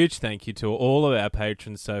a huge thank you to all of our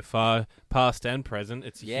patrons so far, past and present.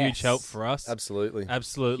 It's a huge help for us. Absolutely.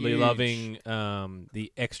 Absolutely Huge. loving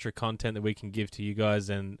the extra content that we can give to you guys,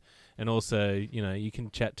 and also, you can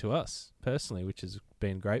chat to us personally, which has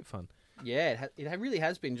been great fun. Yeah, it really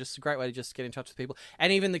has been just a great way to just get in touch with people,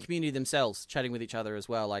 and even the community themselves chatting with each other as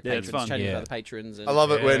well, like it's patrons fun. chatting Yeah. with other patrons. And, I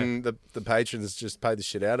love it when the patrons just pay the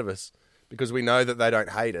shit out of us because we know that they don't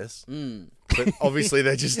hate us. But obviously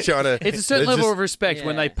they're just trying to... It's a certain they're level just- of respect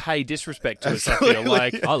when Yeah. they pay disrespect to us. I feel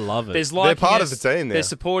like I love it. there's liking part of us, the team now. They're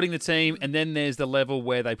supporting the team, and then there's the level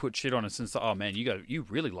where they put shit on us and say, "Oh man, you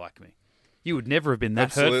really like me. You would never have been that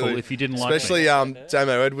Absolutely. hurtful if you didn't like Especially me."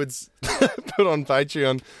 Damo Edwards put on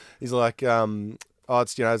Patreon. He's like,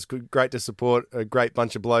 it's great to support a great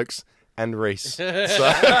bunch of blokes and Reese. So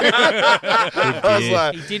I was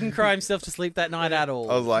like, he didn't cry himself to sleep that night at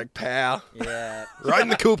all. I was like, pow, Yeah. right in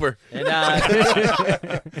the Cooper. And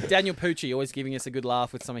Daniel Pucci always giving us a good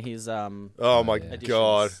laugh with some of his Oh my additions.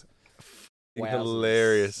 god, Wowzers.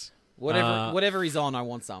 hilarious. Whatever he's on, I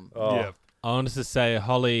want some. Oh. Yeah. I wanted to say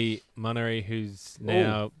Holly Munnery, who's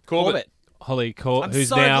now Corbett. Holly I'm who's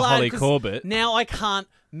so now glad, Holly 'cause Corbett. Now I can't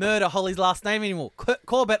murder Holly's last name anymore.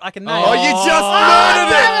 Corbett, I can name. Oh, you just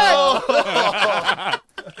murdered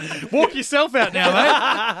it! Walk yourself out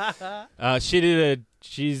now, mate.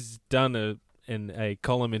 She's done a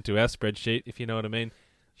column into our spreadsheet, if you know what I mean.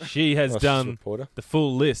 She has Nice done reporter. the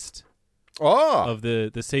full list Oh, of the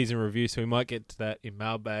season review, so we might get to that in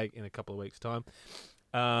mailbag in a couple of weeks' time.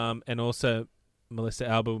 And also, Melissa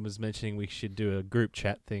Albin was mentioning we should do a group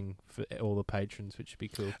chat thing for all the patrons, which would be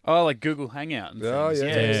cool. Oh, like Google Hangout and Oh, things.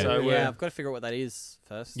 yeah. Yeah. So yeah, I've got to figure out what that is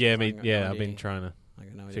first. Yeah, I got no I've idea. been trying to I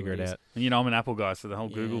got no idea figure what it is. out. and I'm an Apple guy, so the whole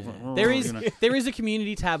Google. Yeah. There is a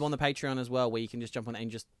community tab on the Patreon as well where you can just jump on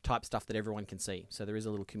and just type stuff that everyone can see. So there is a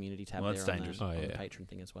little community tab Well, there that's on, dangerous. on Oh, the yeah. Patreon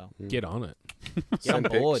thing as well. Get on it. Get on Send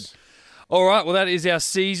board. pics. All right, well, that is our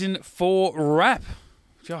season 4 wrap.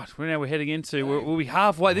 God, we're heading into. We'll be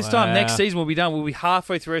halfway. This time next Wow. season we'll be done. We'll be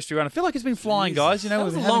halfway through Estuary Run. I feel like it's been flying, guys. That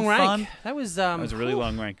was a we've long been having rank. fun. That was That was a really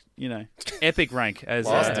long rank. Epic rank, as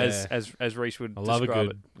Reese would I love a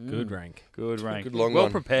describe good rank. it. Good rank. Good long well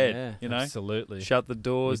one. prepared. Yeah. Absolutely. Shut the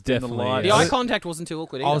doors, We dim the definitely- lights. The eye contact wasn't too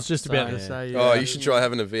awkward either. I was just about So- to say. Oh, you should try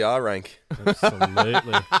having a VR rank.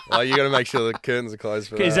 Absolutely. Oh, you got to make sure the curtains are closed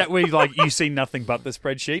for Is that where you see nothing but the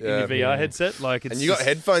spreadsheet in Yeah. your VR headset? Like, it's And you got just-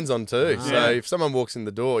 headphones on too, so Yeah. if someone walks in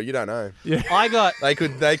the door, you don't know. I got They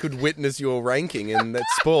could witness your ranking, and that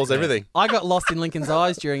spoils everything. lost in Lincoln's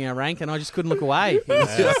eyes during our rank, and I just couldn't look away. It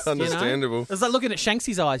was just, Understandable. It was like looking at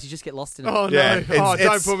Shanksy's eyes. You just get lost in it. Oh no! Yeah, Don't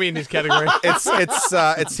it's- put me in this category.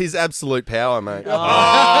 It's his absolute power, mate.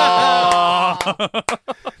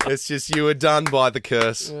 It's just you were done by the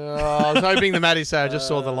curse. I was hoping the Maddie say I just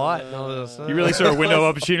saw the light. And I was, You really saw a window of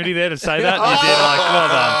opportunity there to say that? You did.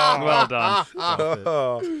 Like, well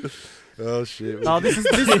done. Oh shit! Oh, this is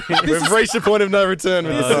We've reached the point of no return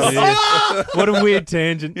with this. What a weird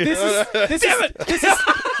tangent. that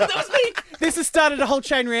was me. This has started a whole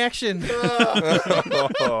chain reaction. And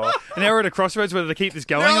now we're at a crossroads whether to keep this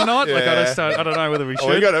going or not. Like, Yeah. I don't know whether we Oh,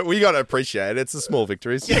 we should. got to appreciate it. It's the small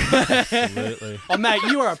victories. Absolutely. Oh, mate,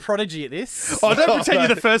 you are a prodigy at this. Oh, don't pretend you're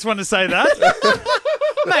the first one to say that.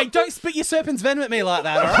 Mate, don't spit your serpent's venom at me like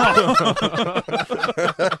that, all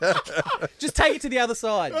right? Just take it to the other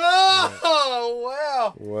side.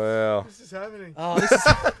 oh Wow. This is happening. Oh, this is,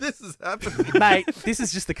 This is happening. mate, this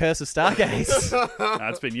is just the curse of Stargaze. Nah,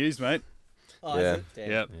 it's been used, mate. Oh, Yeah. is it?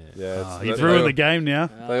 Damn. Yep. Yeah, Oh, you've ruined the game now.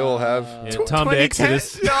 They all have. Yeah, time to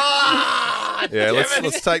Exodus. Yeah,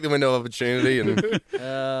 let's take the window of opportunity and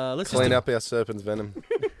Let's clean just up our serpent's venom.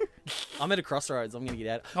 I'm at a crossroads. I'm going to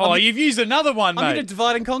get out. Oh, you've used another one, I'm going to mate.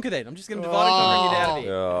 divide and conquer then. I'm just going to divide and conquer and get out of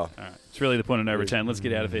here. Oh, All right, it's really the point of no return. Let's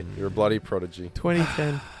get out of here. you're a bloody prodigy.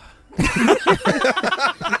 2010.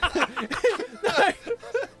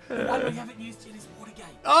 One we haven't used yet is Watergate.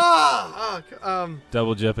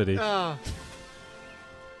 Double jeopardy. Alex.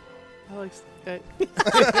 Okay.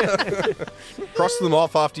 Cross them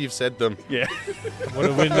off after you've said them. Yeah. What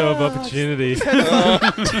a window of opportunity.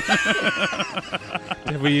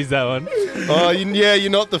 Have we used that one? Oh,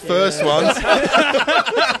 you're not the first ones.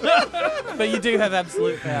 But you do have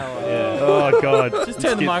absolute power. Oh, God. Just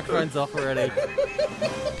turn the microphones off already.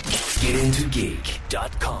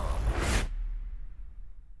 GetIntoGeek.com.